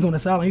Brees on the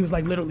sideline. He was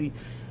like, literally,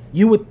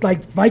 you would,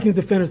 like, Vikings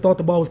defenders thought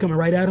the ball was coming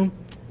right at him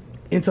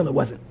until it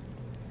wasn't.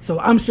 So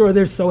I'm sure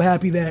they're so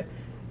happy that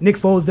Nick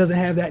Foles doesn't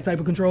have that type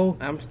of control.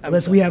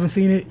 Unless we haven't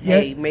seen it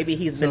yet. Hey, maybe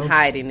he's been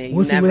hiding it.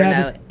 We'll see what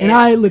happens. And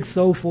I look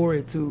so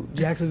forward to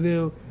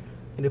Jacksonville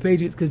and the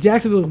Patriots, because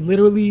Jacksonville is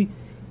literally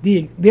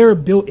they're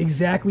built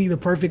exactly the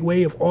perfect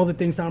way of all the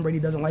things Tom Brady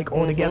doesn't like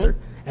all together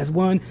as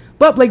one.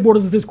 But Blake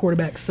Bortles is his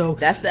quarterback, so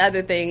that's the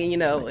other thing,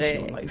 and I'm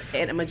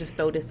gonna just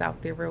throw this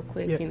out there real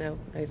quick. Yeah.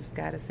 I just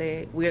gotta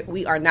say it.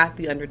 We are not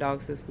the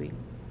underdogs this week.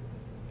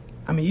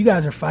 I mean, you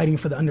guys are fighting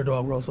for the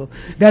underdog role, so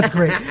that's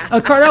great.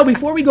 Cardell,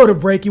 before we go to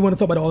break, you want to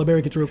talk about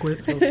All-Americans real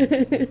quick? So,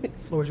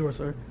 floor is yours,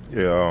 sir.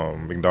 Yeah,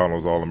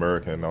 McDonald's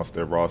All-American announced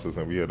their rosters,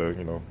 and we had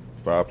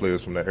 5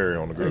 players from that area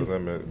on the girls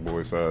and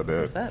boys side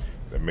that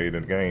made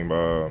in the game.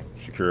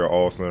 Shakira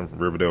Austin,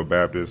 Riverdale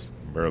Baptist,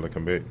 Maryland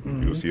commit.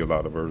 You'll see a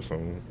lot of her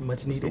soon.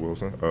 Much needed. Mr.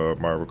 Wilson.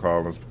 Myra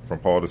Collins from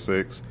Paul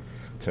VI,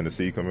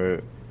 Tennessee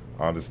commit.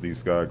 Honestly,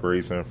 Scott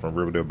Grayson from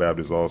Riverdale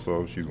Baptist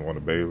also. She's going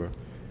to Baylor.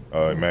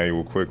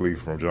 Emmanuel Quickly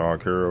from John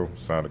Carroll,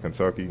 signed to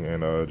Kentucky.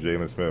 And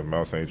Jalen Smith,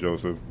 Mount St.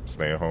 Joseph,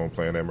 staying home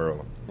playing at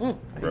Maryland.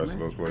 Congrats to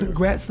those players.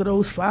 Congrats to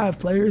those 5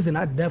 players, and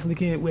I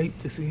definitely can't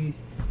wait to see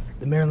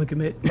the Maryland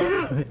commit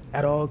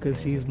at all,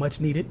 because she's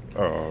much needed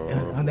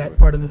on that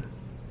part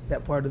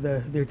of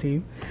their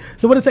team.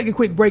 So we're going to take a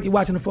quick break. You're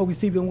watching the Focus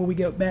TV, and when we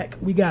get back,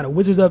 we got a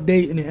Wizards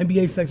update, and the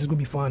NBA section is going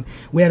to be fun.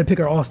 We had to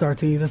pick our all-star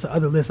teams. That's the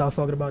other list I was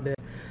talking about that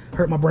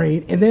hurt my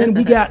brain. And then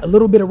we got a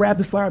little bit of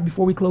rapid fire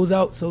before we close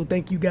out, so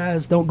thank you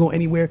guys. Don't go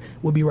anywhere.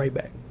 We'll be right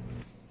back.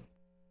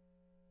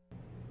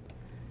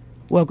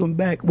 Welcome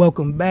back.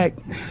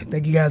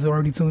 Thank you guys who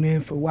already tuned in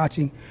for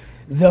watching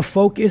The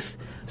Focus.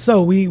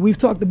 So we've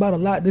talked about a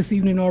lot this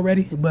evening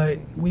already, but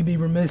we'd be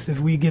remiss if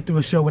we get through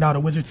a show without a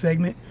Wizards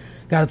segment.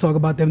 Got to talk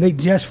about them. They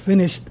just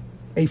finished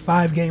a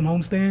 5-game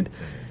homestand.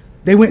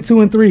 They went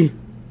 2-3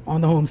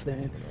 on the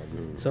homestand.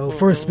 So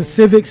for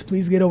specifics,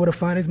 please get over to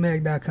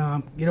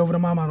finestmag.com. Get over to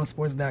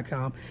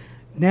mymonosports.com.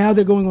 Now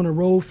they're going on a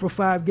road for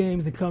 5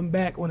 games. They come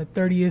back on the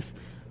 30th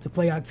to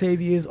play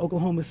Octavia's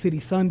Oklahoma City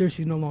Thunder.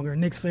 She's no longer a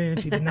Knicks fan.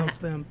 She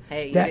denounced them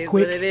hey, that it is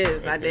quick. What it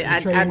is.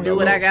 I do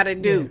what I got to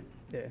do.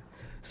 Yeah.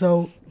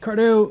 So,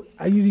 Cardell,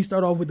 I usually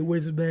start off with the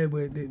Wizards bed,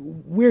 but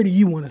where do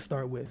you want to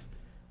start with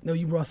know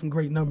you brought some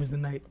great numbers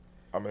tonight.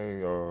 I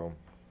mean,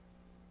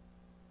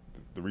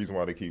 the reason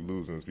why they keep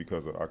losing is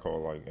because I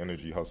call like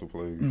energy hustle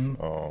plays,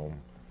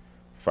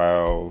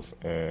 fouls,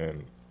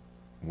 and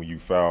when you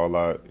foul a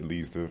lot, it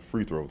leads to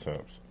free throw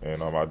attempts.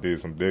 And I did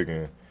some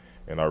digging,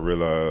 and I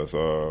realized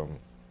the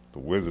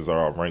Wizards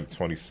are ranked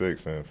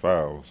 26 in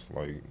fouls.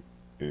 Like,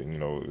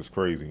 it's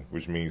crazy,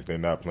 which means they're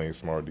not playing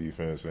smart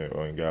defense,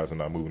 and guys are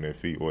not moving their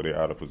feet, or they're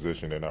out of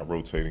position. They're not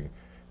rotating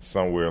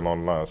somewhere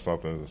along the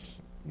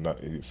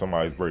line.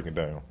 Somebody's breaking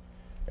down,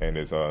 and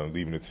it's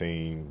leaving the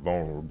team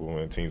vulnerable,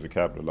 and teams are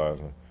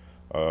capitalizing.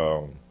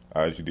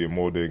 I actually did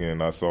more digging,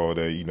 and I saw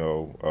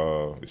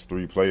that, it's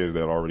 3 players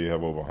that already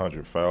have over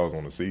 100 fouls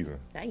on the season.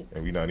 Thanks.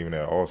 And we're not even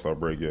at All-Star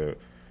break yet.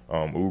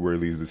 Oubre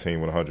leads the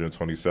team with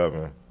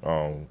 127,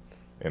 and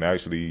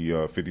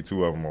actually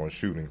 52 of them on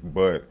shooting.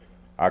 But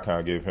I kind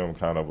of give him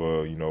kind of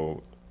a,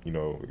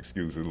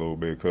 excuse a little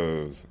bit,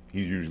 because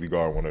he's usually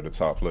guarding one of the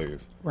top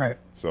players. Right.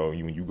 So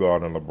when you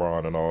guarding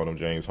LeBron and all them,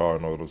 James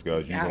Harden, all those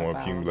guys, you're going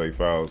to accumulate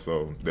fouls.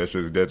 So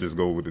that just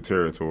go with the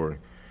territory.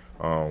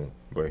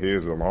 But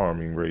here's an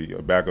alarming rate.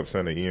 A backup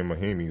center, Ian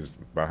Mahimi, is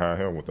behind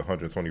him with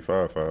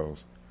 125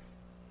 fouls.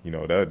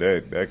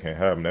 That can't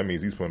happen. That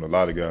means he's putting a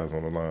lot of guys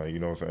on the line. You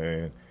know what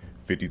I'm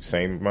saying?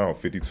 Same amount,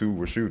 52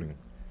 were shooting.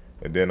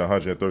 And then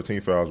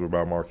 113 fouls were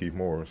by Markieff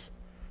Morris.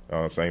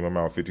 Same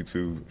amount,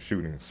 52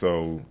 shooting.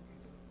 So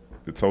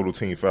the total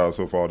team fouls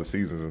so far this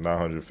season is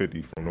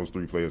 950. From those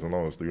 3 players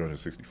alone, it's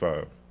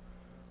 365.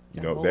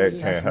 That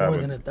can't happen.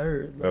 More than a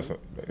third.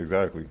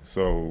 Exactly.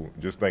 So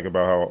just think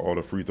about how all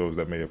the free throws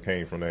that may have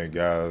came from that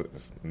guy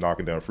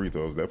knocking down free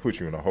throws, that puts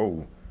you in a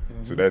hole.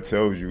 Mm-hmm. So that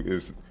tells you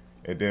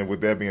and then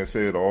with that being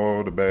said,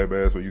 all the bad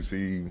where you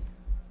see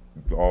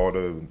all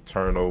the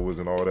turnovers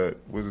and all that,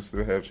 Wizards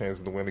still have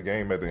chances to win the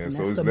game at the end. And so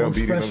that's it's the them most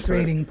beating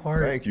frustrating themselves.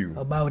 part Thank you.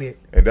 about it.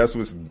 And that's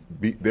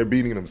they're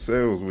beating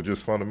themselves with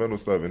just fundamental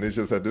stuff. And it's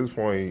just at this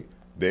point,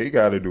 they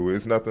got to do it.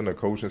 It's nothing the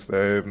coaching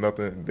staff,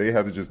 nothing. They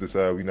have to just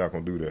decide we're not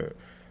going to do that.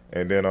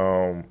 And then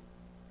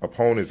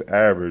opponents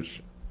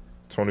average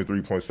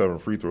 23.7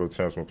 free throw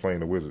attempts when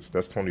playing the Wizards.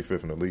 That's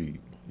 25th in the league.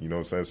 You know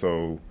what I'm saying?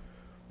 So,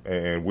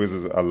 and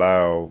Wizards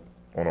allow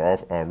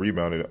on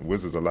rebounding,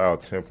 Wizards allow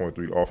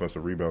 10.3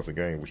 offensive rebounds a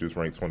game, which is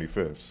ranked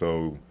 25th.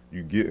 So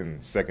you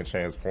getting second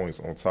chance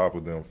points on top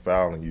of them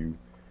fouling you,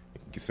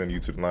 sending you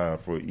to the line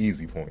for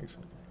easy points.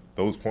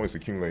 Those points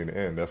accumulate in the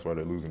end. That's why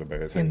they're losing the bad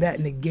teams. And that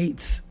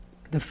negates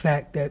the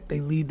fact that they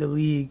lead the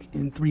league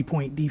in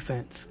 3-point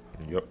defense.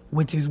 Yep.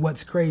 Which is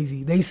what's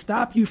crazy. They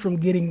stop you from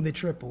getting the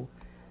triple,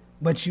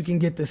 but you can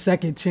get the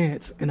second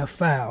chance and a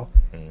foul,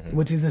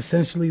 which is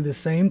essentially the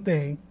same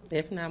thing,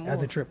 if not more,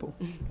 as a triple.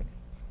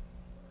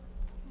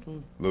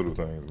 Little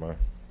things, man.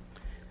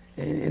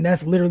 And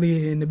that's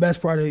literally, and the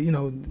best part of,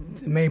 the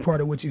main part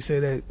of what you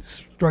said that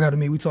struck out to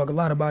me, we talk a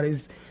lot about it,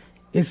 is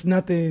it's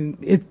nothing,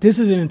 this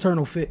is an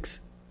internal fix.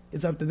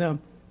 It's up to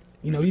them.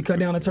 You cut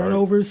down the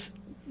turnovers,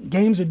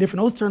 games are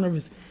different. Those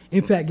turnovers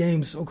impact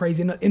games so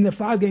crazy. In the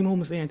 5-game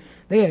homestand,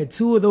 they had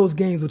 2 of those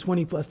games with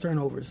 20-plus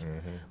turnovers.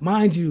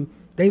 Mind you,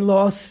 they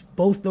lost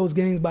both those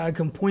games by a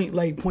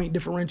point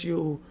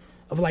differential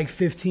of like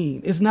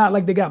 15. It's not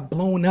like they got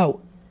blown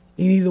out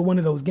in either one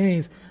of those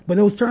games, but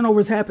those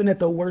turnovers happen at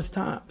the worst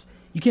times.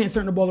 You can't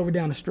turn the ball over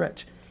down the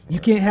stretch. You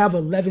can't have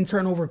 11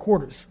 turnover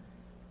quarters.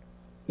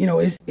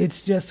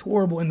 It's just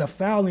horrible. And the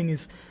fouling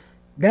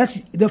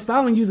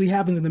usually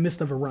happens in the midst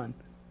of a run.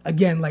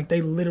 Again, like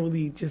they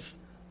literally just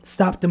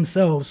stop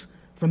themselves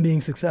from being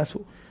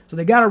successful. So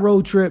they got a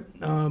road trip.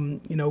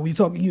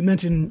 You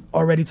mentioned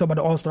already, talk about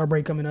the All-Star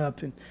break coming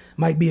up, and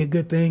might be a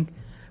good thing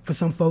for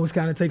some folks.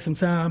 Kind of take some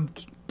time,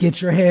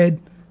 get your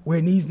head where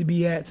it needs to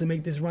be at to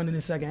make this run in the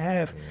second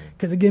half.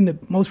 Because again, the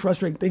most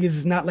frustrating thing is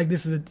it's not like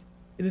this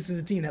is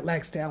a team that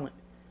lacks talent.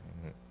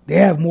 They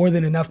have more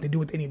than enough to do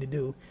what they need to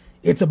do.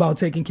 It's about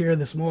taking care of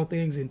the small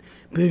things and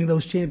building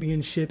those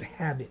championship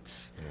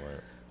habits. Right.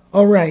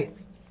 All right.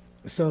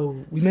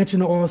 So we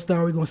mentioned the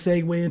All-Star. We're going to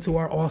segue into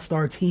our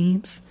All-Star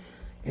teams.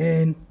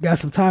 And got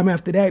some time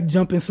after that,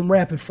 jump in some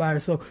rapid fire.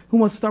 So who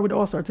wants to start with the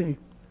All-Star team?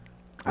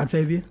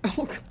 Octavia?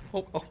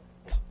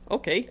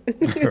 Okay.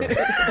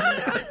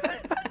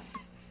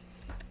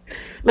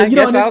 Look, I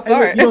guess I'll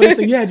start.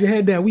 You had your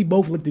head down. We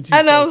both looked at you.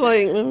 I know. I was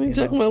like, let me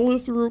check my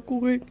list real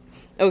quick.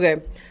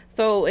 Okay.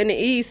 So in the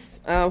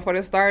East, for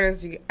the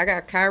starters, I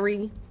got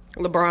Kyrie,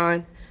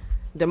 LeBron,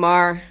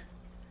 DeMar,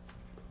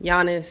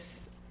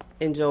 Giannis,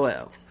 and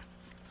Joel.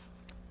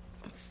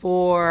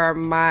 For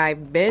my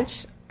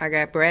bench, I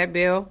got Brad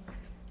Beal,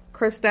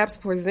 Kristaps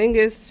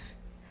Porzingis,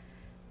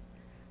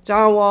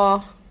 John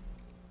Wall.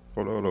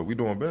 Hold on. We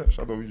doing bench?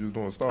 I thought we just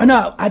doing starters.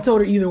 No, I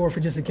told her either or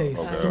for just in case.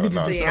 Okay. So we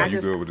just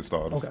you good with the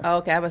starters.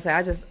 Okay. I was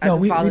I just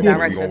followed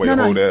directions. We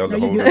gonna wait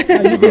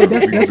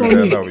That's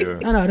on me.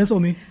 No, that's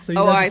on me. So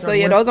all right. So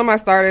those are my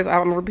starters.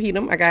 I'm gonna repeat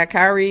them. I got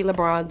Kyrie,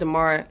 LeBron,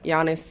 DeMar,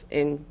 Giannis,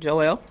 and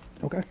Joel.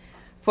 Okay.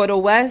 For the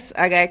West,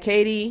 I got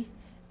KD,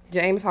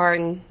 James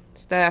Harden,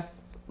 Steph,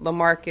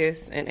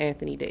 LaMarcus, and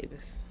Anthony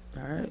Davis.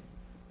 All right.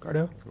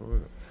 Cardell? Go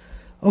ahead.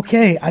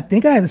 Okay, I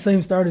think I had the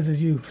same starters as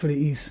you for the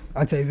East.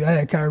 I tell you, I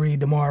had Kyrie,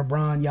 DeMar,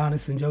 Bron,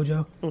 Giannis, and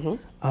JoJo.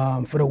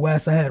 Mm-hmm. For the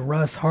West, I had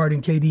Russ,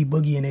 Harden, KD,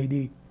 Boogie, and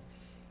AD.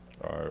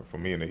 All right, for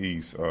me in the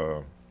East,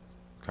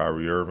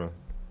 Kyrie Irving,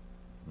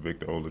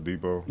 Victor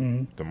Oladipo,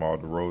 DeMar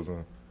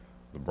DeRozan,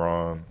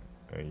 LeBron,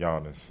 and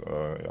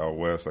Giannis. Out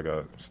West, I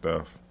got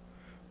Steph,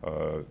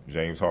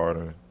 James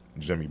Harden,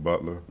 Jimmy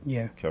Butler,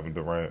 Kevin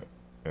Durant,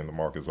 and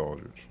LaMarcus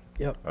Aldridge.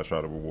 Yep. I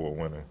try to reward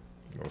winning.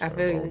 You know I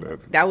feel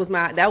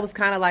that was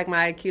kind of like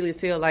my Achilles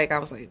heel. Like I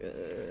was like,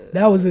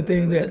 that was the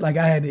thing that like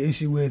I had the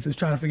issue with, is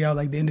trying to figure out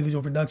like the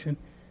individual production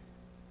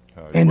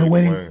and the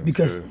winning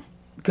because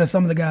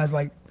some of the guys,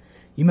 like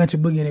you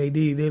mentioned Boogie and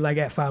AD, they're like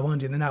at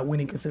 500, they're not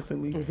winning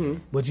consistently. Mm-hmm.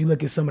 But you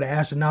look at some of the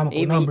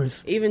astronomical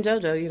numbers. Even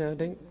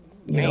JoJo,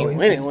 they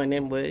ain't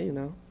winning,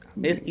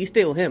 but he's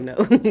still him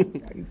though.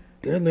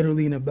 They're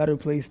literally in a better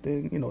place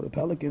than the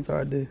Pelicans are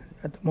at the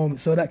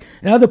moment. So that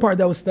another part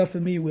that was tough for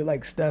me with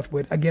like Steph.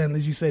 But again,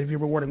 as you said, if you're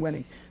rewarding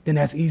winning, then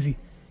that's easy.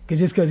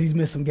 Just because he's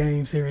missed some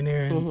games here and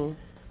there, and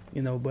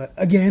But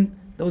again,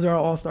 those are our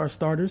all-star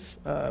starters.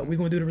 We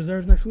gonna do the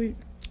reserves next week.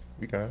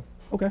 We can.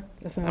 Okay,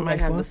 that sounds I might like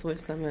have fun. to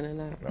switch them in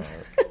and out.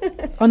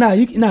 Oh no,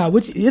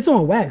 it's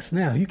on wax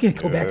now. You can't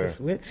go back and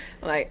switch.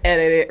 Like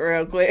edit it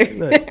real quick.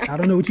 Look, I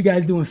don't know what you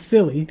guys do in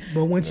Philly,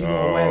 but once you go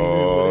on wax,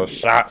 Oh,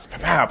 shots!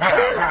 Pow, pow,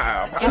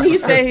 pow, pow. And he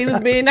said he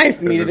was being nice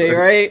to me today,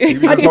 right? He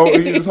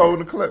just holding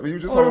the clip. He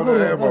was just holding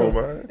the ammo,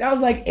 man. That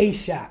was like a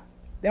shot.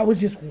 That was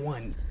just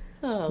one.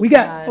 Oh, we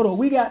got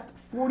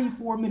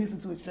 44 minutes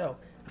into a show.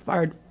 I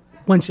fired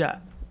one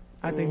shot.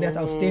 I think that's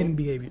outstanding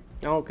behavior.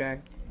 Okay.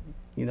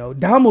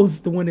 Damo's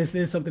the one that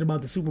said something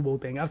about the Super Bowl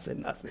thing. I've said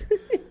nothing.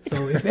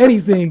 So if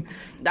anything,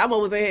 Damo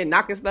was in here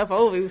knocking stuff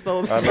over. He was so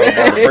upset. I know,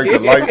 about to break the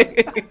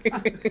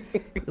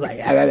light. like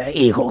I got the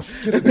Eagles.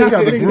 Get the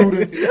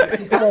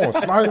Gruden. Come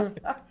on, Snyder.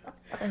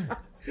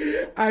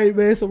 All right,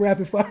 man. So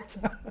rapid fire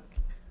time.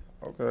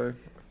 Okay.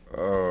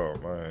 Oh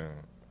man.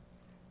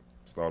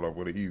 Start off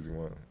with an easy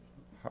one.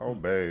 How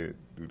bad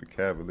do the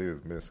Cavaliers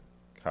miss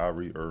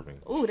Kyrie Irving?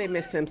 Ooh, they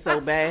missed him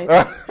so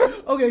bad.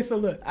 Okay, so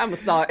look. I'm going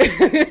to start.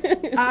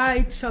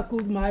 I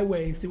chuckled my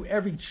way through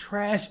every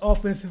trash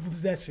offensive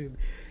possession.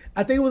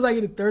 I think it was like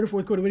in the third or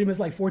fourth quarter when he missed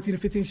like 14 or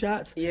 15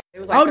 shots. Yeah, it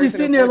was like I was just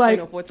sitting there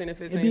like, 14 or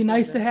 15 it'd be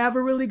nice to have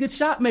a really good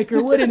shot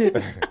maker, wouldn't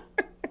it?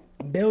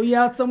 Bail you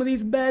out some of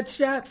these bad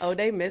shots. Oh,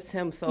 they missed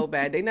him so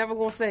bad. They never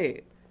going to say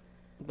it.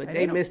 But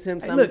they missed him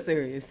something look,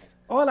 serious.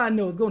 All I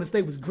know is Golden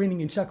State was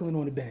grinning and chuckling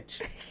on the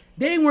bench.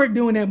 They weren't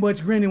doing that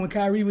much grinning when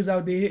Kyrie was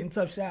out there hitting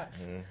tough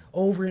shots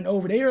over and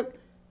over. They were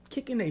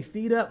kicking their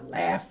feet up,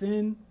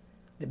 laughing.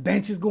 The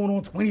bench is going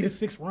on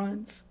 20-6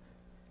 runs.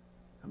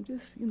 I'm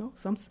just,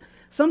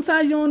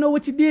 sometimes you don't know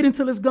what you did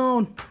until it's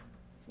gone.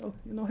 So,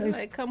 hey.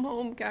 Like, come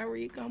home,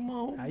 Kyrie, come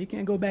home. Nah, you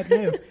can't go back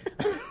there.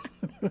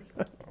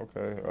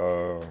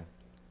 Okay.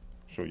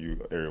 Sure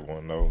you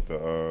everyone know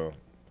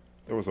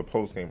there was a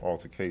post-game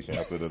altercation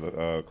after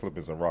the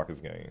Clippers and Rockets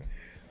game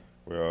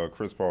where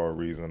Chris Paul,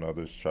 Reeves, and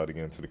others tried to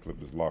get into the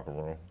Clippers locker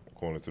room,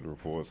 according to the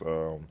reports.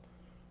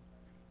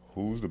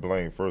 Who's to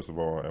blame, first of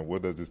all, and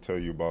what does this tell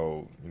you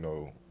about,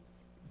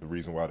 the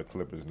reason why the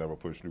Clippers never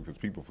pushed through? Because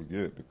people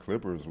forget the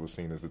Clippers were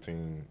seen as the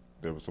team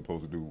they were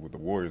supposed to do what the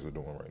Warriors are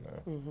doing right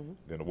now. Mm-hmm.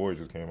 Then the Warriors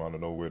just came out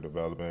of nowhere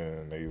developing,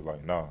 and they were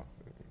like, nah,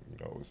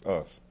 it's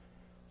us.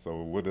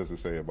 So what does it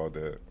say about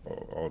that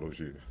all those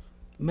years?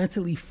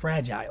 Mentally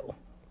fragile.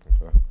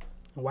 Okay.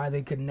 Why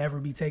they could never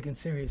be taken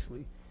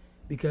seriously.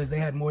 Because they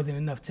had more than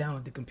enough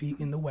talent to compete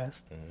in the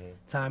West,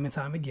 time and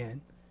time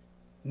again.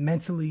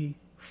 Mentally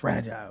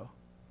fragile.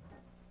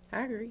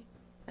 I agree.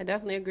 I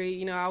definitely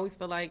agree. I always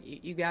feel like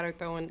you got to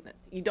throw in,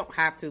 you don't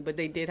have to, but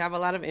they did have a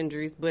lot of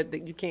injuries,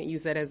 but you can't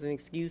use that as an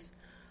excuse.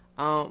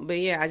 But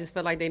yeah, I just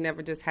feel like they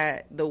never just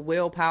had the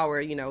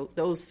willpower,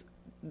 those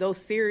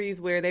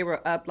series where they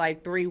were up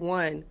like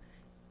 3-1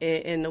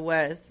 in the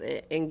West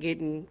and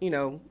getting,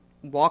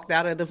 walked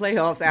out of the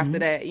playoffs after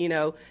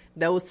that,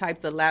 those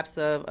types of lapse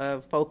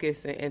of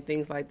focus and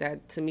things like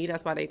that. To me,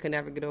 that's why they could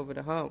never get over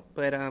the hump.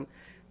 But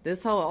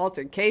this whole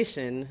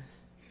altercation,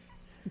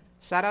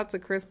 shout out to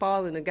Chris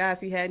Paul and the guys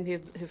he had in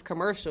his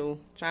commercial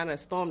trying to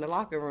storm the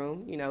locker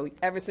room.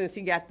 Ever since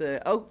he got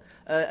to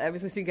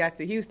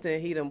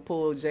Houston, he done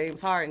pulled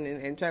James Harden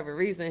and Trevor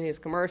Reeves in his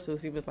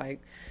commercials. He was like,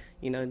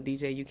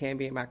 DJ, you can't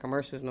be in my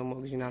commercials no more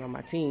because you're not on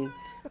my team.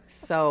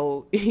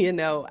 So,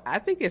 I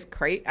think it's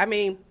crazy. I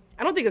mean,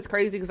 I don't think it's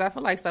crazy because I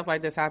feel like stuff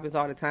like this happens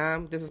all the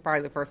time. This is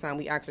probably the first time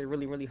we actually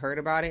really, really heard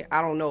about it. I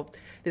don't know if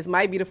this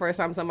might be the first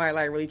time somebody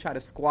like really try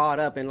to squad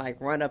up and like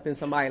run up in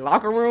somebody's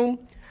locker room.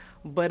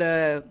 But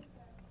it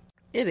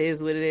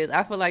is what it is.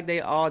 I feel like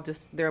they all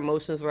just, their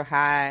emotions were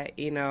high.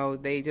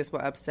 They just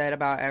were upset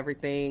about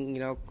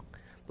everything.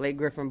 Blake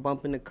Griffin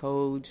bumping the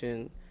coach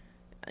and,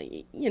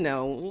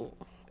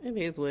 it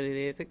is what it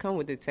is. It comes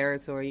with the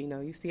territory.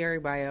 You see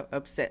everybody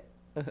upset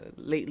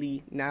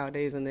lately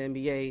nowadays in the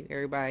NBA.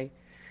 Everybody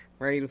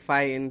ready to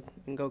fight and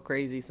go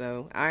crazy.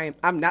 So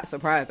I'm not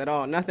surprised at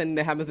all. Nothing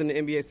that happens in the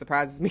NBA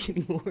surprises me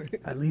anymore.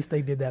 At least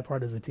they did that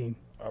part as a team.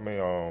 I mean,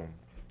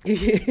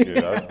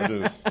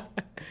 yeah,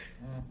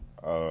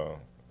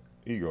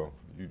 Ego.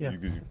 You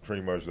could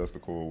pretty much, that's the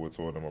core what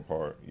tore them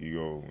apart.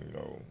 Ego,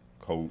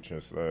 coach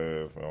and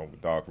staff,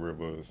 Doc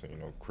Rivers,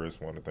 Chris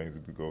wanted things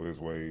to go his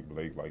way,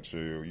 Blake like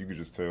chill. You could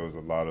just tell there's a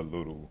lot of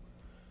little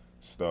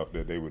stuff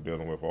that they were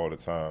dealing with all the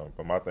time.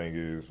 But my thing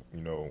is,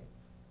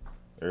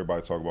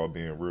 everybody talk about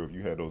being real. If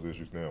you had those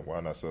issues then,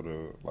 why not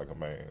settle like a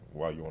man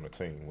while you're on the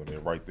team when they're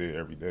right there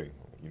every day?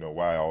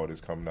 Why all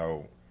this coming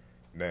out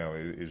now?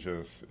 It's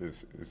just,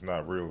 it's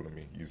not real to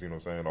me. You see what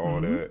I'm saying? All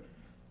that.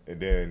 And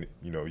then,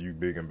 you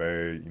big and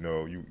bad,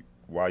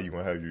 why you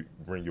gonna have you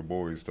bring your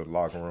boys to the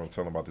locker room,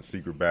 tell them about the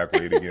secret back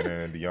way to get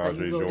in,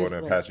 DeAndre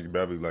Jordan, Patrick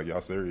Beverly, like,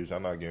 y'all serious? Y'all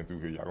not getting through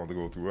here. Y'all gonna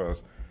go through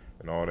us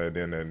and all that.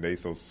 Then they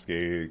so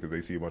scared because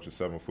they see a bunch of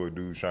 7-foot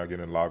dudes trying to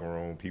get in the locker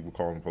room, people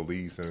calling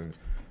police, and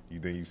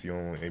you see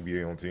on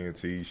NBA on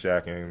TNT,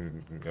 Shaq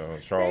and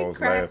Charles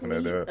laughing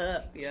at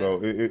that. Yeah.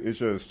 So it's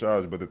just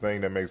charged. But the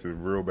thing that makes it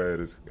real bad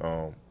is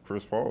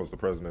Chris Paul is the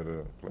president of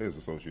the Players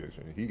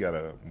Association. He got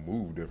to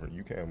move different.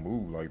 You can't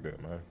move like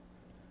that, man.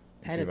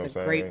 That is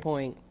a great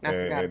point. I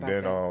forgot about that.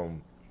 And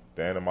then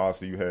the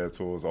animosity you had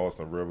towards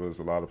Austin Rivers,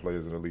 a lot of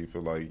players in the league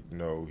feel like,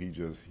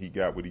 he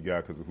got what he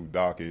got because of who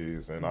Doc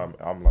is. And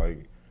I'm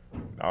like,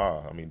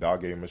 nah. I mean,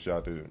 Doc gave him a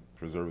shot to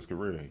preserve his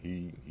career.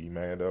 He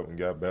manned up and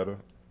got better.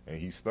 And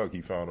he stuck.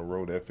 He found a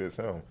road that fits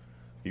him.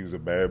 He was a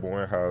bad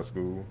boy in high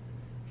school.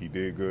 He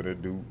did good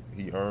at Duke.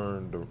 He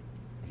earned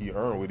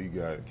what he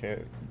got.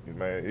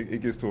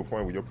 It gets to a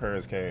point where your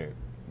parents can't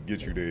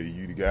get you there.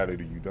 You got it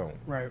or you don't.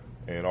 Right.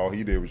 And all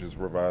he did was just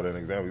provide an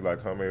example. He's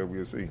like, come here,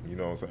 we'll see. You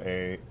know what I'm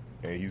saying?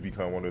 And he's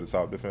become one of the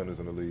top defenders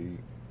in the league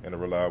and a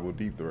reliable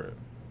deep threat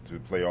to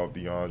play off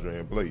DeAndre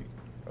and Blake,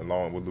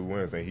 along with Lou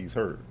Wins, and he's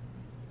hurt.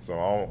 So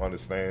I don't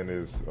understand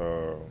this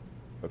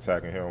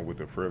attacking him with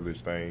the privilege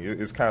thing.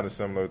 It's kind of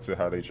similar to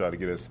how they try to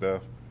get at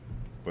Steph,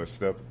 but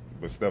Steph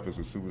is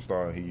a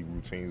superstar and he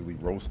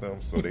routinely roasts them,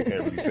 so they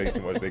can't really say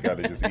too much. They got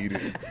to just eat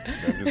it.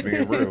 I'm just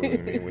being real. I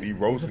mean, when he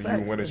roasting you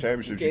and winning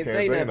championships, you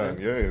can't say nothing.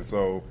 Yeah,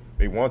 so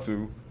they want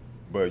to,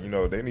 but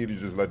they need to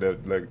just let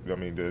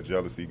the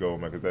jealousy go,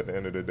 man. Because at the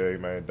end of the day,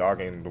 man,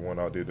 Doc ain't the one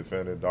out there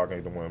defending. Doc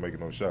ain't the one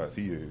making no shots.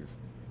 He is.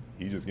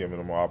 He just giving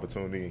them more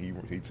opportunity,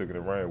 and he took it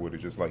and ran with it,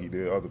 just like he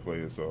did other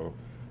players. So.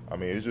 I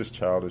mean, it's just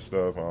childish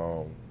stuff.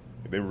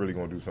 If they were really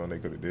going to do something, they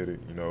could have did it.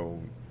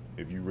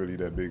 If you really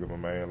that big of a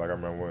man, like I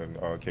remember when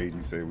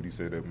KG said what he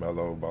said at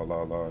Melo, blah,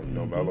 blah, blah.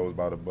 Melo's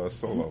about to bust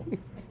solo.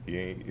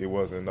 It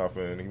wasn't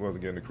nothing. He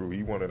wasn't getting the crew.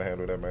 He wanted to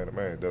handle that man to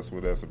man. That's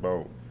what that's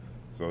about.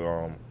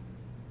 So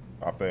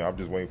I think I'm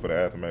just waiting for the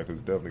aftermath because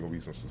it's definitely going to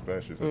be some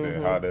suspensions. And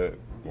then how that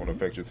going to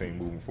affect your team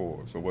moving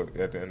forward. So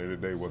at the end of the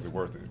day, was it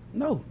worth it?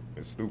 No.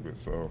 It's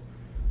stupid. So.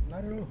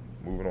 Not at all.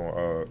 Moving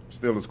on,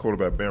 Steelers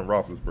quarterback Ben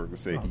Roethlisberger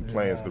said he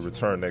plans to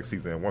return next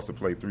season and wants to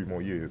play 3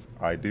 more years.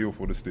 Ideal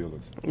for the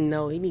Steelers.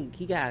 No,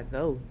 he gotta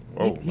go.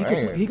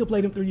 He could play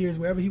them 3 years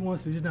wherever he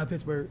wants to, just not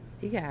Pittsburgh.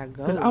 He gotta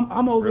go. Because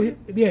I'm over really?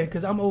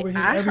 Because I'm over here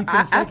every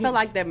 10 seconds. I feel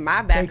like that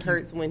my back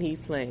hurts when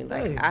he's playing.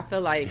 Like I feel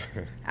like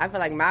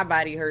my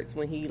body hurts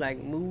when he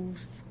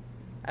moves.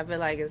 I feel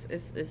like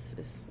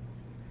it's.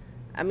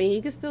 I mean,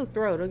 he can still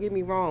throw. Don't get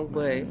me wrong,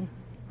 but.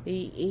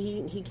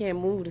 He can't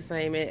move the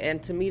same,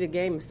 and to me the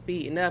game is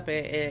speeding up,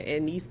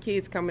 and these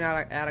kids coming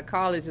out of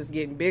college is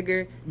getting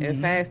bigger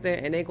and faster,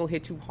 and they're gonna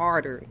hit you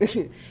harder,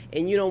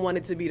 and you don't want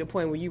it to be the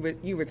point where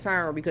you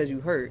retire because you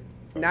hurt,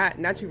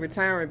 not you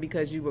retiring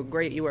because you were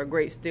great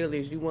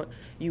Steelers,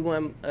 you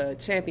won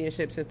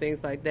championships and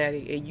things like that,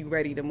 and you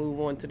ready to move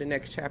on to the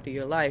next chapter of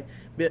your life,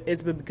 but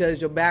it's because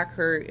your back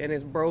hurt and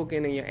it's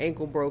broken and your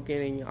ankle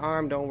broken and your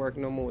arm don't work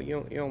no more.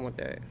 You don't want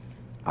that.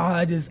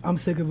 I'm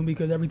sick of him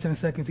because every 10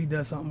 seconds he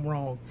does something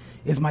wrong.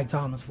 It's Mike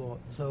Tomlin's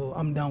fault. So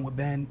I'm done with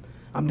Ben.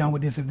 I'm done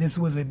with this. If this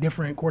was a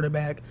different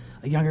quarterback,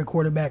 a younger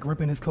quarterback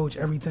ripping his coach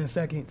every 10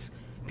 seconds,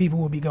 people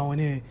would be going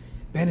in.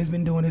 Ben has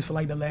been doing this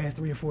for the last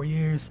 3 or 4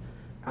 years.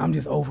 I'm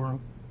just over him.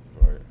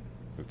 Right.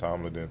 Because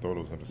Tomlin didn't throw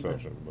those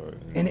interceptions. But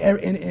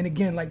and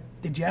again,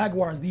 the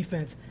Jaguars'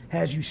 defense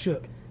has you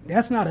shook.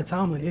 That's not a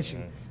Tomlin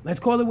issue. Let's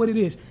call it what it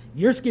is.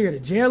 You're scared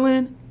of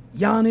Jalen,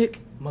 Yannick,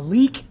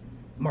 Malik,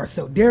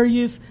 Marcel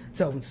Darius,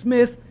 Telvin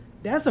Smith.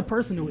 That's a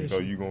personal issue. So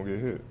you're going to get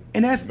hit.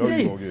 And that's the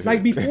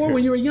thing. Before,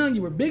 when you were young,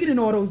 you were bigger than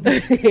all those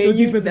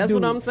defensive That's dudes.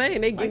 what I'm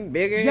saying. They getting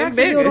bigger and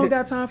Jacksonville bigger. Don't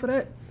got time for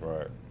that.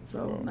 Right.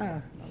 So,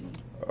 nah.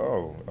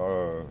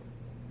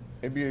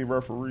 NBA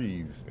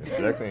referees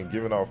injecting and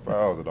giving out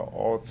fouls at the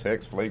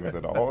all-text flagrants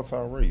at the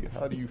all-time rate.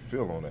 How do you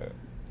feel on that?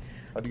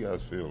 How do you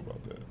guys feel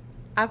about that?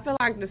 I feel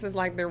like this is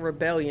their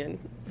rebellion.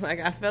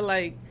 I feel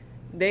like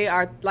they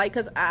are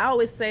because I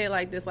always say it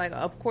like this.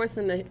 Of course,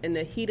 in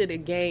the heat of the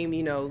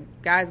game,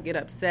 guys get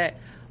upset,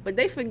 but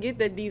they forget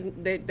that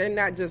they're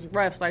not just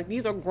refs.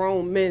 These are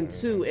grown men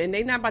too, and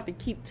they're not about to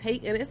keep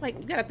taking. And it's you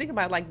got to think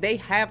about it. They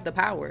have the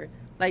power.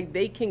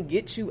 They can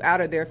get you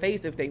out of their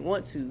face if they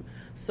want to.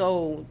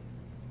 So.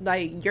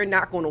 You're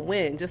not going to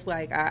win. Just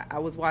I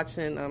was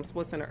watching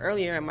SportsCenter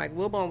earlier, and Mike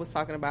Wilbon was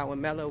talking about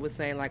when Melo was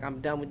saying,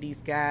 I'm done with these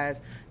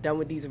guys, done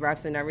with these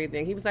refs and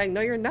everything. He was like,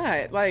 no, you're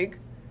not.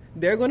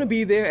 they're going to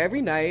be there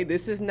every night.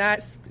 This is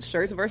not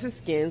shirts versus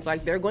skins.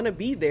 Like, they're going to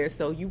be there,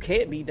 so you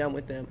can't be done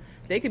with them.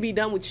 They could be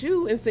done with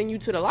you and send you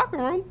to the locker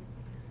room.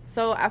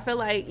 So I feel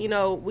like, you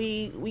know,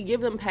 we give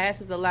them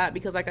passes a lot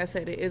because, like I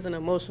said, it is an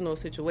emotional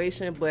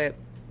situation, but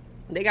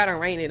they got to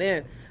rein it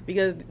in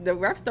because the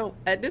refs don't,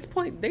 at this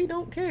point, they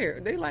don't care.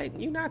 They like,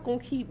 you're not going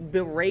to keep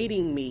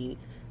berating me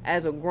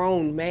as a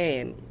grown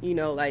man. You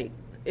know, like,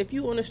 if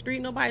you on the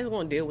street, nobody's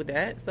going to deal with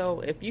that.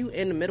 So if you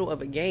in the middle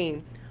of a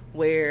game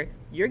where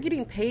you're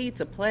getting paid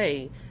to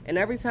play, and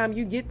every time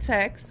you get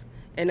texts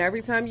and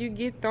every time you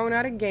get thrown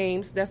out of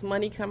games, that's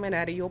money coming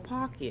out of your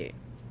pocket.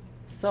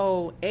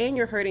 So, and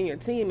you're hurting your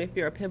team if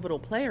you're a pivotal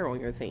player on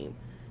your team,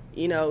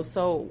 you know.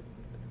 So,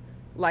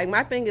 like,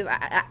 my thing is,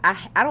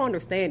 I don't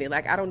understand it.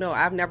 Like, I don't know.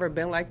 I've never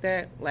been like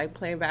that. Like,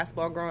 playing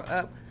basketball growing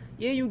up,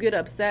 yeah, you get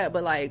upset,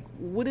 but like,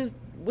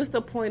 what's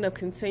the point of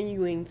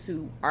continuing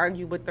to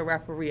argue with the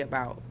referee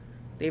about?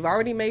 They've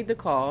already made the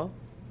call.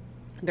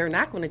 They're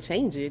not going to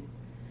change it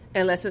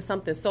unless it's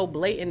something so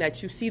blatant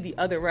that you see the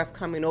other ref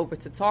coming over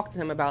to talk to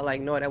him about,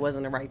 like, no, that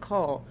wasn't the right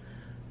call.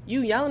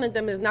 You yelling at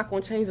them is not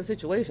going to change the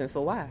situation.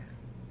 So why?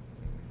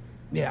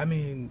 Yeah, I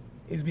mean,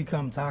 it's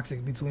become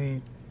toxic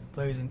between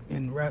players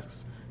and refs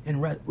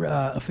and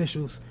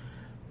officials.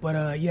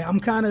 But, yeah, I'm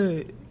kind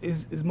of,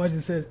 as much as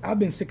it says, I've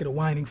been sick of the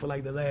whining for,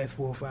 like, the last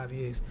 4 or 5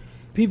 years.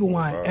 People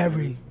whine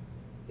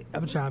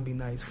I'm trying to be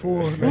nice.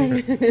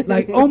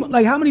 Like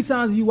how many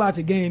times do you watch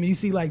a game and you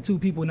see, like, 2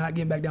 people not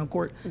getting back down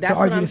court to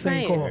argue the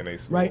same call, and they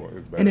score, right?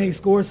 And they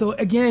score. So,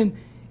 again,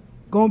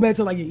 going back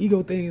to, like, your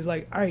ego thing is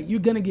like, all right, you're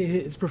going to get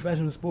hit. It's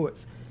professional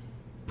sports.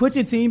 Put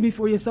your team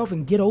before yourself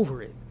and get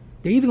over it.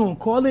 They're either going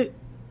to call it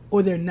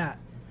or they're not.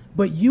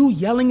 But you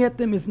yelling at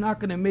them is not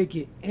going to make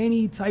it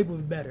any type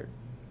of better.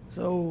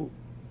 So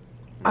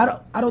I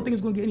don't think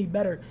it's going to get any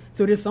better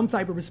until there's some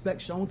type of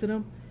respect shown to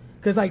them.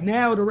 Because, like,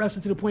 now the refs are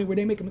to the point where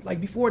they make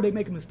like, before they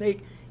make a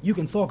mistake, you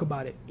can talk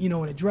about it, you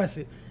know, and address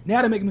it.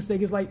 Now they make a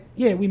mistake, it's like,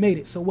 yeah, we made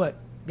it. So what?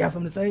 Got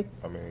something to say?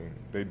 I mean,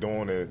 they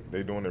doing it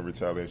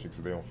retaliation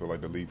because they don't feel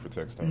like the league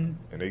protects them.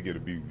 Mm-hmm. And they get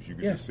abused. You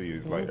can just see it.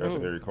 It's like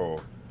after every call.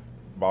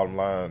 Bottom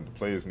line, the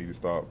players need to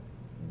stop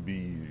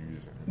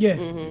Yeah.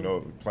 You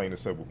know, plain and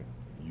simple.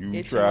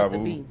 You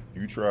travel.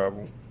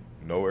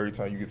 Know every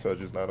time you get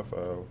touched, it's not a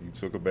foul. You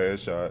took a bad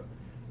shot.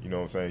 You know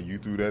what I'm saying? You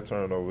threw that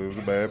turnover. It was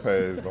a bad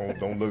pass.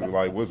 Don't look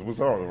like what's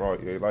wrong,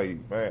 right?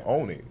 Like, man,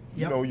 own it.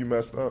 You know you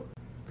messed up.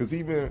 Because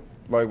even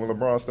like when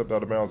LeBron stepped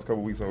out of bounds a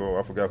couple weeks ago,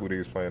 I forgot who they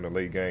was playing in the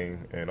late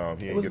game, and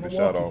he didn't get the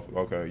shot off.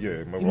 Okay,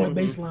 yeah,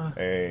 Milwaukee. Baseline.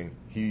 And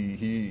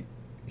he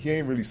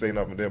ain't really say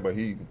nothing then, but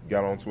he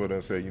got on Twitter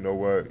and said, you know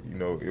what, you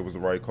know, it was the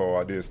right call.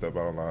 I did step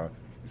out of line.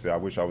 He said, I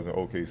wish I was in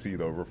OKC,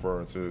 though,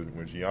 referring to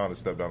when Giannis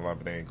stepped out of line,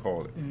 but they ain't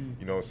called it.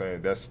 You know what I'm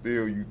saying? That's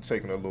still you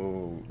taking a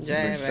little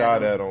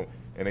shot at them,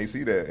 and they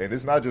see that. And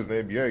it's not just the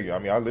NBA. I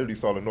mean, I literally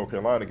saw the North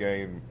Carolina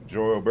game.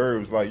 Joel Berry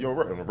was like, yo,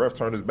 and the ref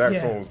turned his back to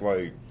him, was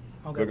like,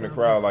 looking at the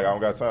crowd like, I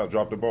don't got time,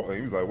 drop the ball. And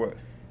he was like, what?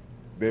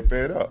 They're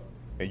fed up.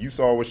 And you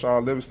saw with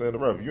Sean Livingston, the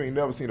ref. You ain't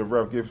never seen a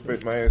ref give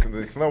fit my hands in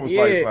the snow. Was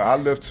like, I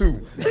lift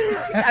too.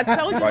 I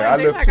told you,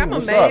 like, I'm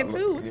a man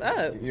too. What's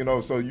up? You know,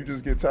 so you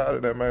just get tired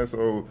of that, man.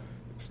 So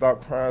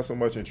stop crying so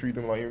much and treat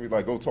them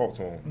like go talk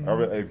to him.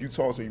 If you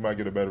talk to him, you might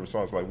get a better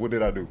response. Like, what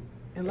did I do?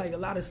 And like a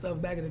lot of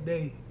stuff back in the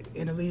day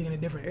in the league in a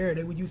different era,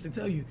 they would used to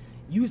tell you.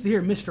 You used to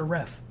hear Mr.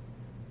 Ref.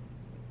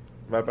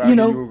 Matter of fact,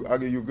 I'll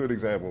give you a good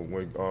example.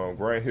 When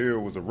Grant Hill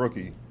was a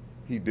rookie,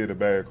 he did a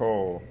bad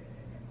call.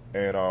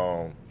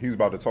 And he was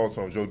about to talk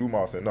to him. Joe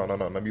Dumas said, no,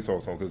 let me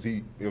talk to him. Because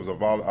it was a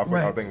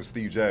I think it was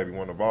Steve Jabby,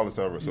 one of the volleys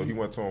ever. So he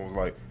went to him and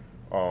was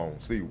like,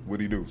 Steve,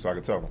 what'd he do? So I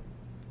could tell him.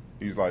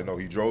 He's like, no,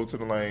 he drove to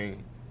the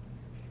lane.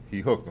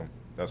 He hooked him.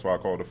 That's why I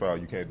called the foul.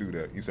 You can't do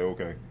that. He said,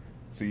 okay.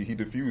 See, he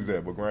diffused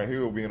that. But Grant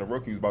Hill, being a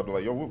rookie, was about to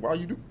like, yo, why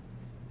you do?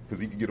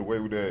 Because he could get away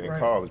with that in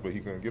college, but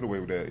he couldn't get away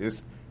with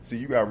that. See,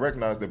 you got to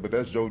recognize that, but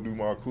that's Joe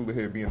Dumas, cooler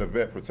head, being a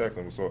vet,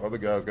 protecting him. So other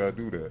guys got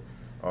to do that.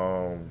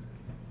 Go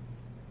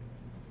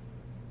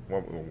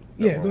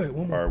ahead.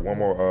 One more. All right, one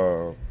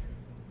more.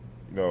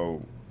 You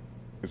know,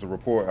 it's a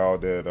report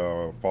out that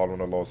following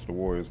the loss of the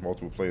Warriors,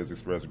 multiple players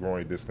expressed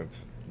growing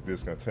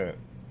discontent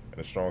and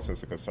a strong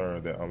sense of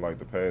concern that, unlike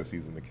the past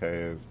season, the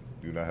Cavs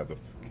do not have the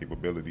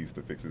capabilities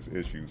to fix its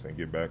issues and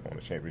get back on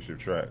the championship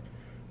track.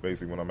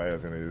 Basically, what I'm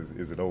asking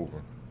is it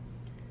over?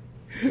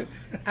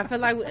 I feel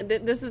like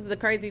this is the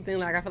crazy thing.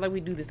 Like, I feel like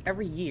we do this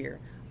every year,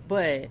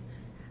 but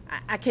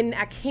I can't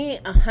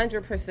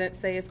 100%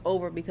 say it's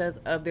over because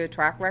of their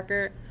track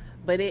record.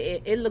 But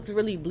it looks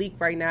really bleak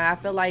right now. I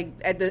feel like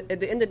at the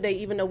end of the day,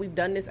 even though we've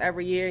done this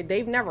every year,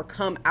 they've never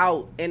come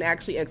out and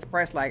actually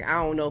expressed, like,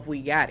 I don't know if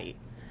we got it.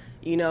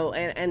 You know,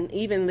 and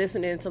even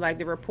listening to, like,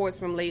 the reports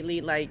from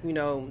lately, like, you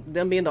know,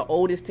 them being the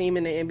oldest team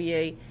in the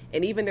NBA,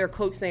 and even their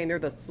coach saying they're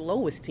the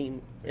slowest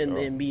team in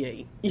the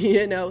NBA.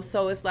 You know,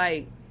 so it's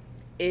like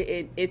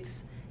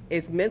it's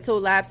mental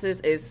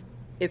lapses,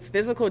 it's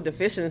physical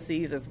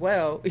deficiencies as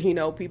well. You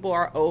know, people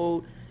are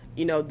old.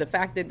 You know, the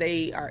fact that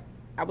they are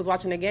I was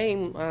watching the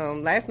game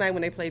last night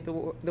when they played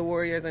the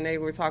Warriors, and they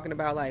were talking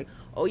about like,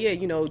 oh yeah,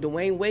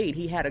 Dwayne Wade,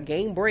 he had a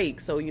game break,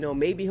 so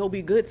maybe he'll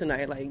be good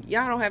tonight. Like,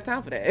 y'all don't have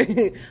time for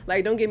that.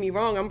 Like, don't get me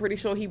wrong, I'm pretty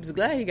sure he was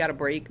glad he got a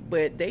break,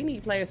 but they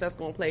need players that's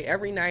gonna play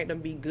every night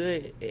and be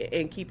good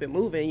and keep it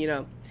moving,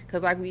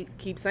 Because like we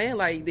keep saying,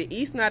 like, the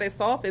East not as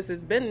soft as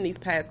it's been in these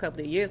past couple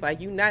of years. Like,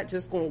 you're not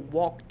just going to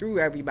walk through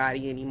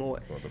everybody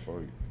anymore.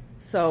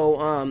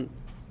 So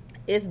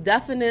it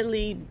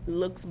definitely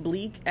looks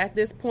bleak at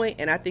this point,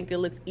 and I think it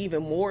looks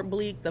even more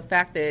bleak, the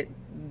fact that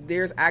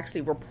there's actually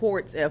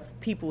reports of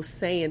people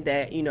saying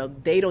that,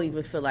 they don't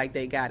even feel like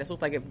they got it. So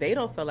it's like if they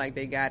don't feel like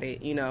they got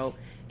it,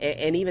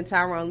 and even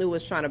Tyronn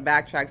Lewis trying to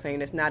backtrack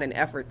saying it's not an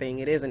effort thing.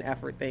 It is an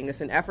effort thing. It's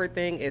an effort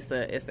thing. It's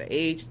an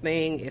age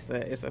thing. It's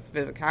a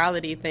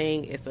physicality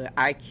thing. It's an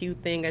IQ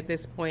thing at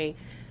this point.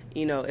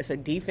 It's a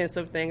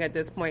defensive thing at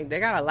this point.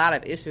 They got a lot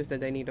of issues that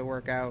they need to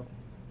work out.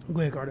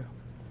 Go ahead, Cardell.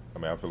 I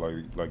mean, I feel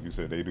like you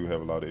said, they do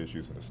have a lot of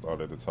issues and it start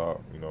at the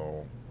top.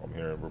 I'm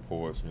hearing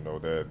reports,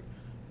 that,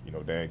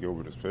 Dan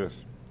Gilbert is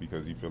pissed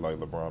because he feel like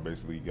LeBron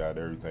basically got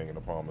everything in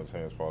the palm of his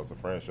hands as far as the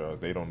franchise.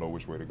 They don't know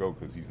which way to go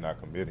because he's not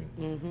committing.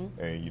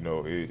 Mm-hmm.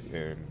 And,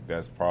 and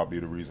that's probably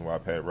the reason why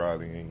Pat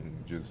Riley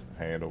ain't just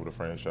hand over the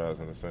franchise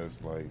in a sense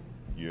like,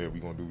 yeah, we're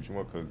going to do what you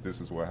want, because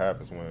this is what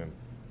happens when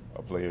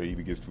a player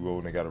either gets too old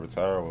and they got to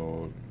retire,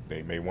 or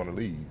they may want to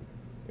leave.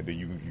 And then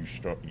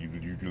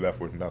you left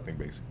with nothing,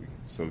 basically.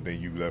 So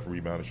then you left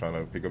rebounders trying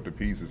to pick up the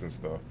pieces and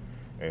stuff.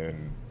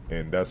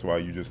 And that's why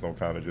you just don't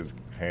kind of just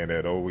hand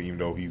that over, even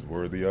though he's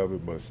worthy of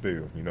it. But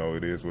still,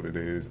 it is what it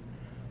is.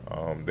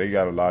 They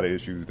got a lot of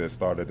issues that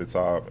start at the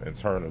top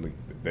internally.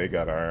 They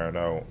got to iron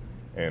out.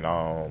 And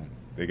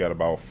they got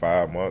about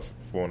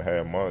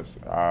 4.5 months.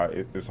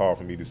 It's hard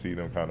for me to see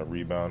them kind of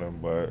rebounding,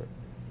 but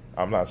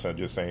I'm not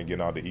just saying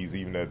getting out the East,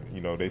 even that,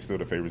 they still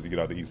the favorites to get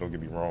out the East, don't get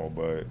me wrong,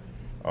 but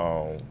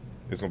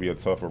it's going to be a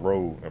tougher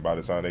road, and by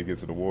the time they get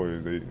to the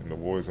Warriors, the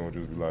Warriors going to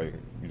just be like,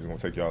 we're just going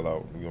to take y'all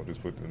out. We're going to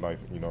just put the knife,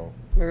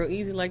 Real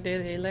easy like they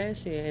did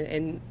last year,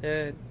 and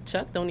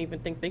Chuck don't even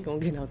think they're going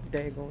to get out the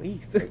daggone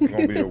East. It's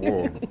going to be a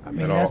war. I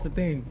mean, that's the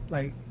thing.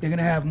 Like, they're going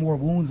to have more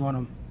wounds on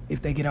them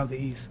if they get out the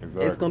East.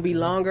 Exactly. It's going to be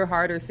longer,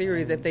 harder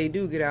series if they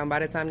do get out, and by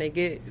the time they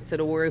get to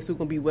the Warriors, who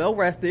going to be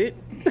well-rested.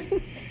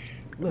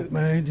 Look,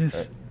 man,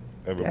 just...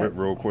 And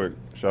real quick,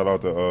 shout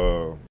out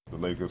to the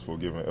Lakers for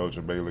giving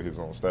Elgin Baylor his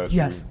own statue.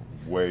 Yes.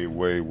 Way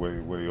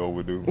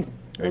overdue.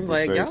 I was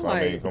like, y'all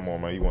like, come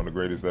on, man, he one of the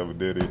greatest that ever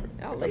did it.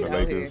 Y'all The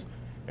Lakers.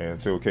 And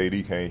until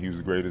KD came, he was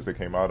the greatest that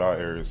came out our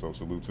area. So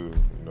salute to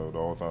the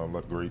all-time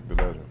great, the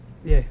legend.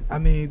 Yeah, I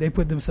mean, they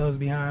put themselves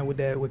behind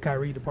with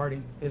Kyrie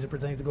departing as it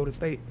pertains to Golden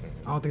State.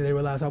 I don't think they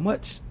realize how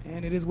much,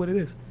 and it is what it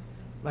is.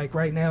 Like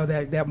right now,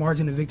 that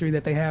margin of victory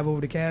that they have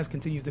over the Cavs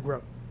continues to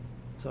grow.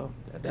 So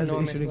that's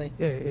an issue.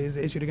 It is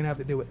an issue they're gonna have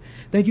to deal with.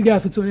 Thank you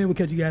guys for tuning in. We'll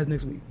catch you guys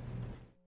next week.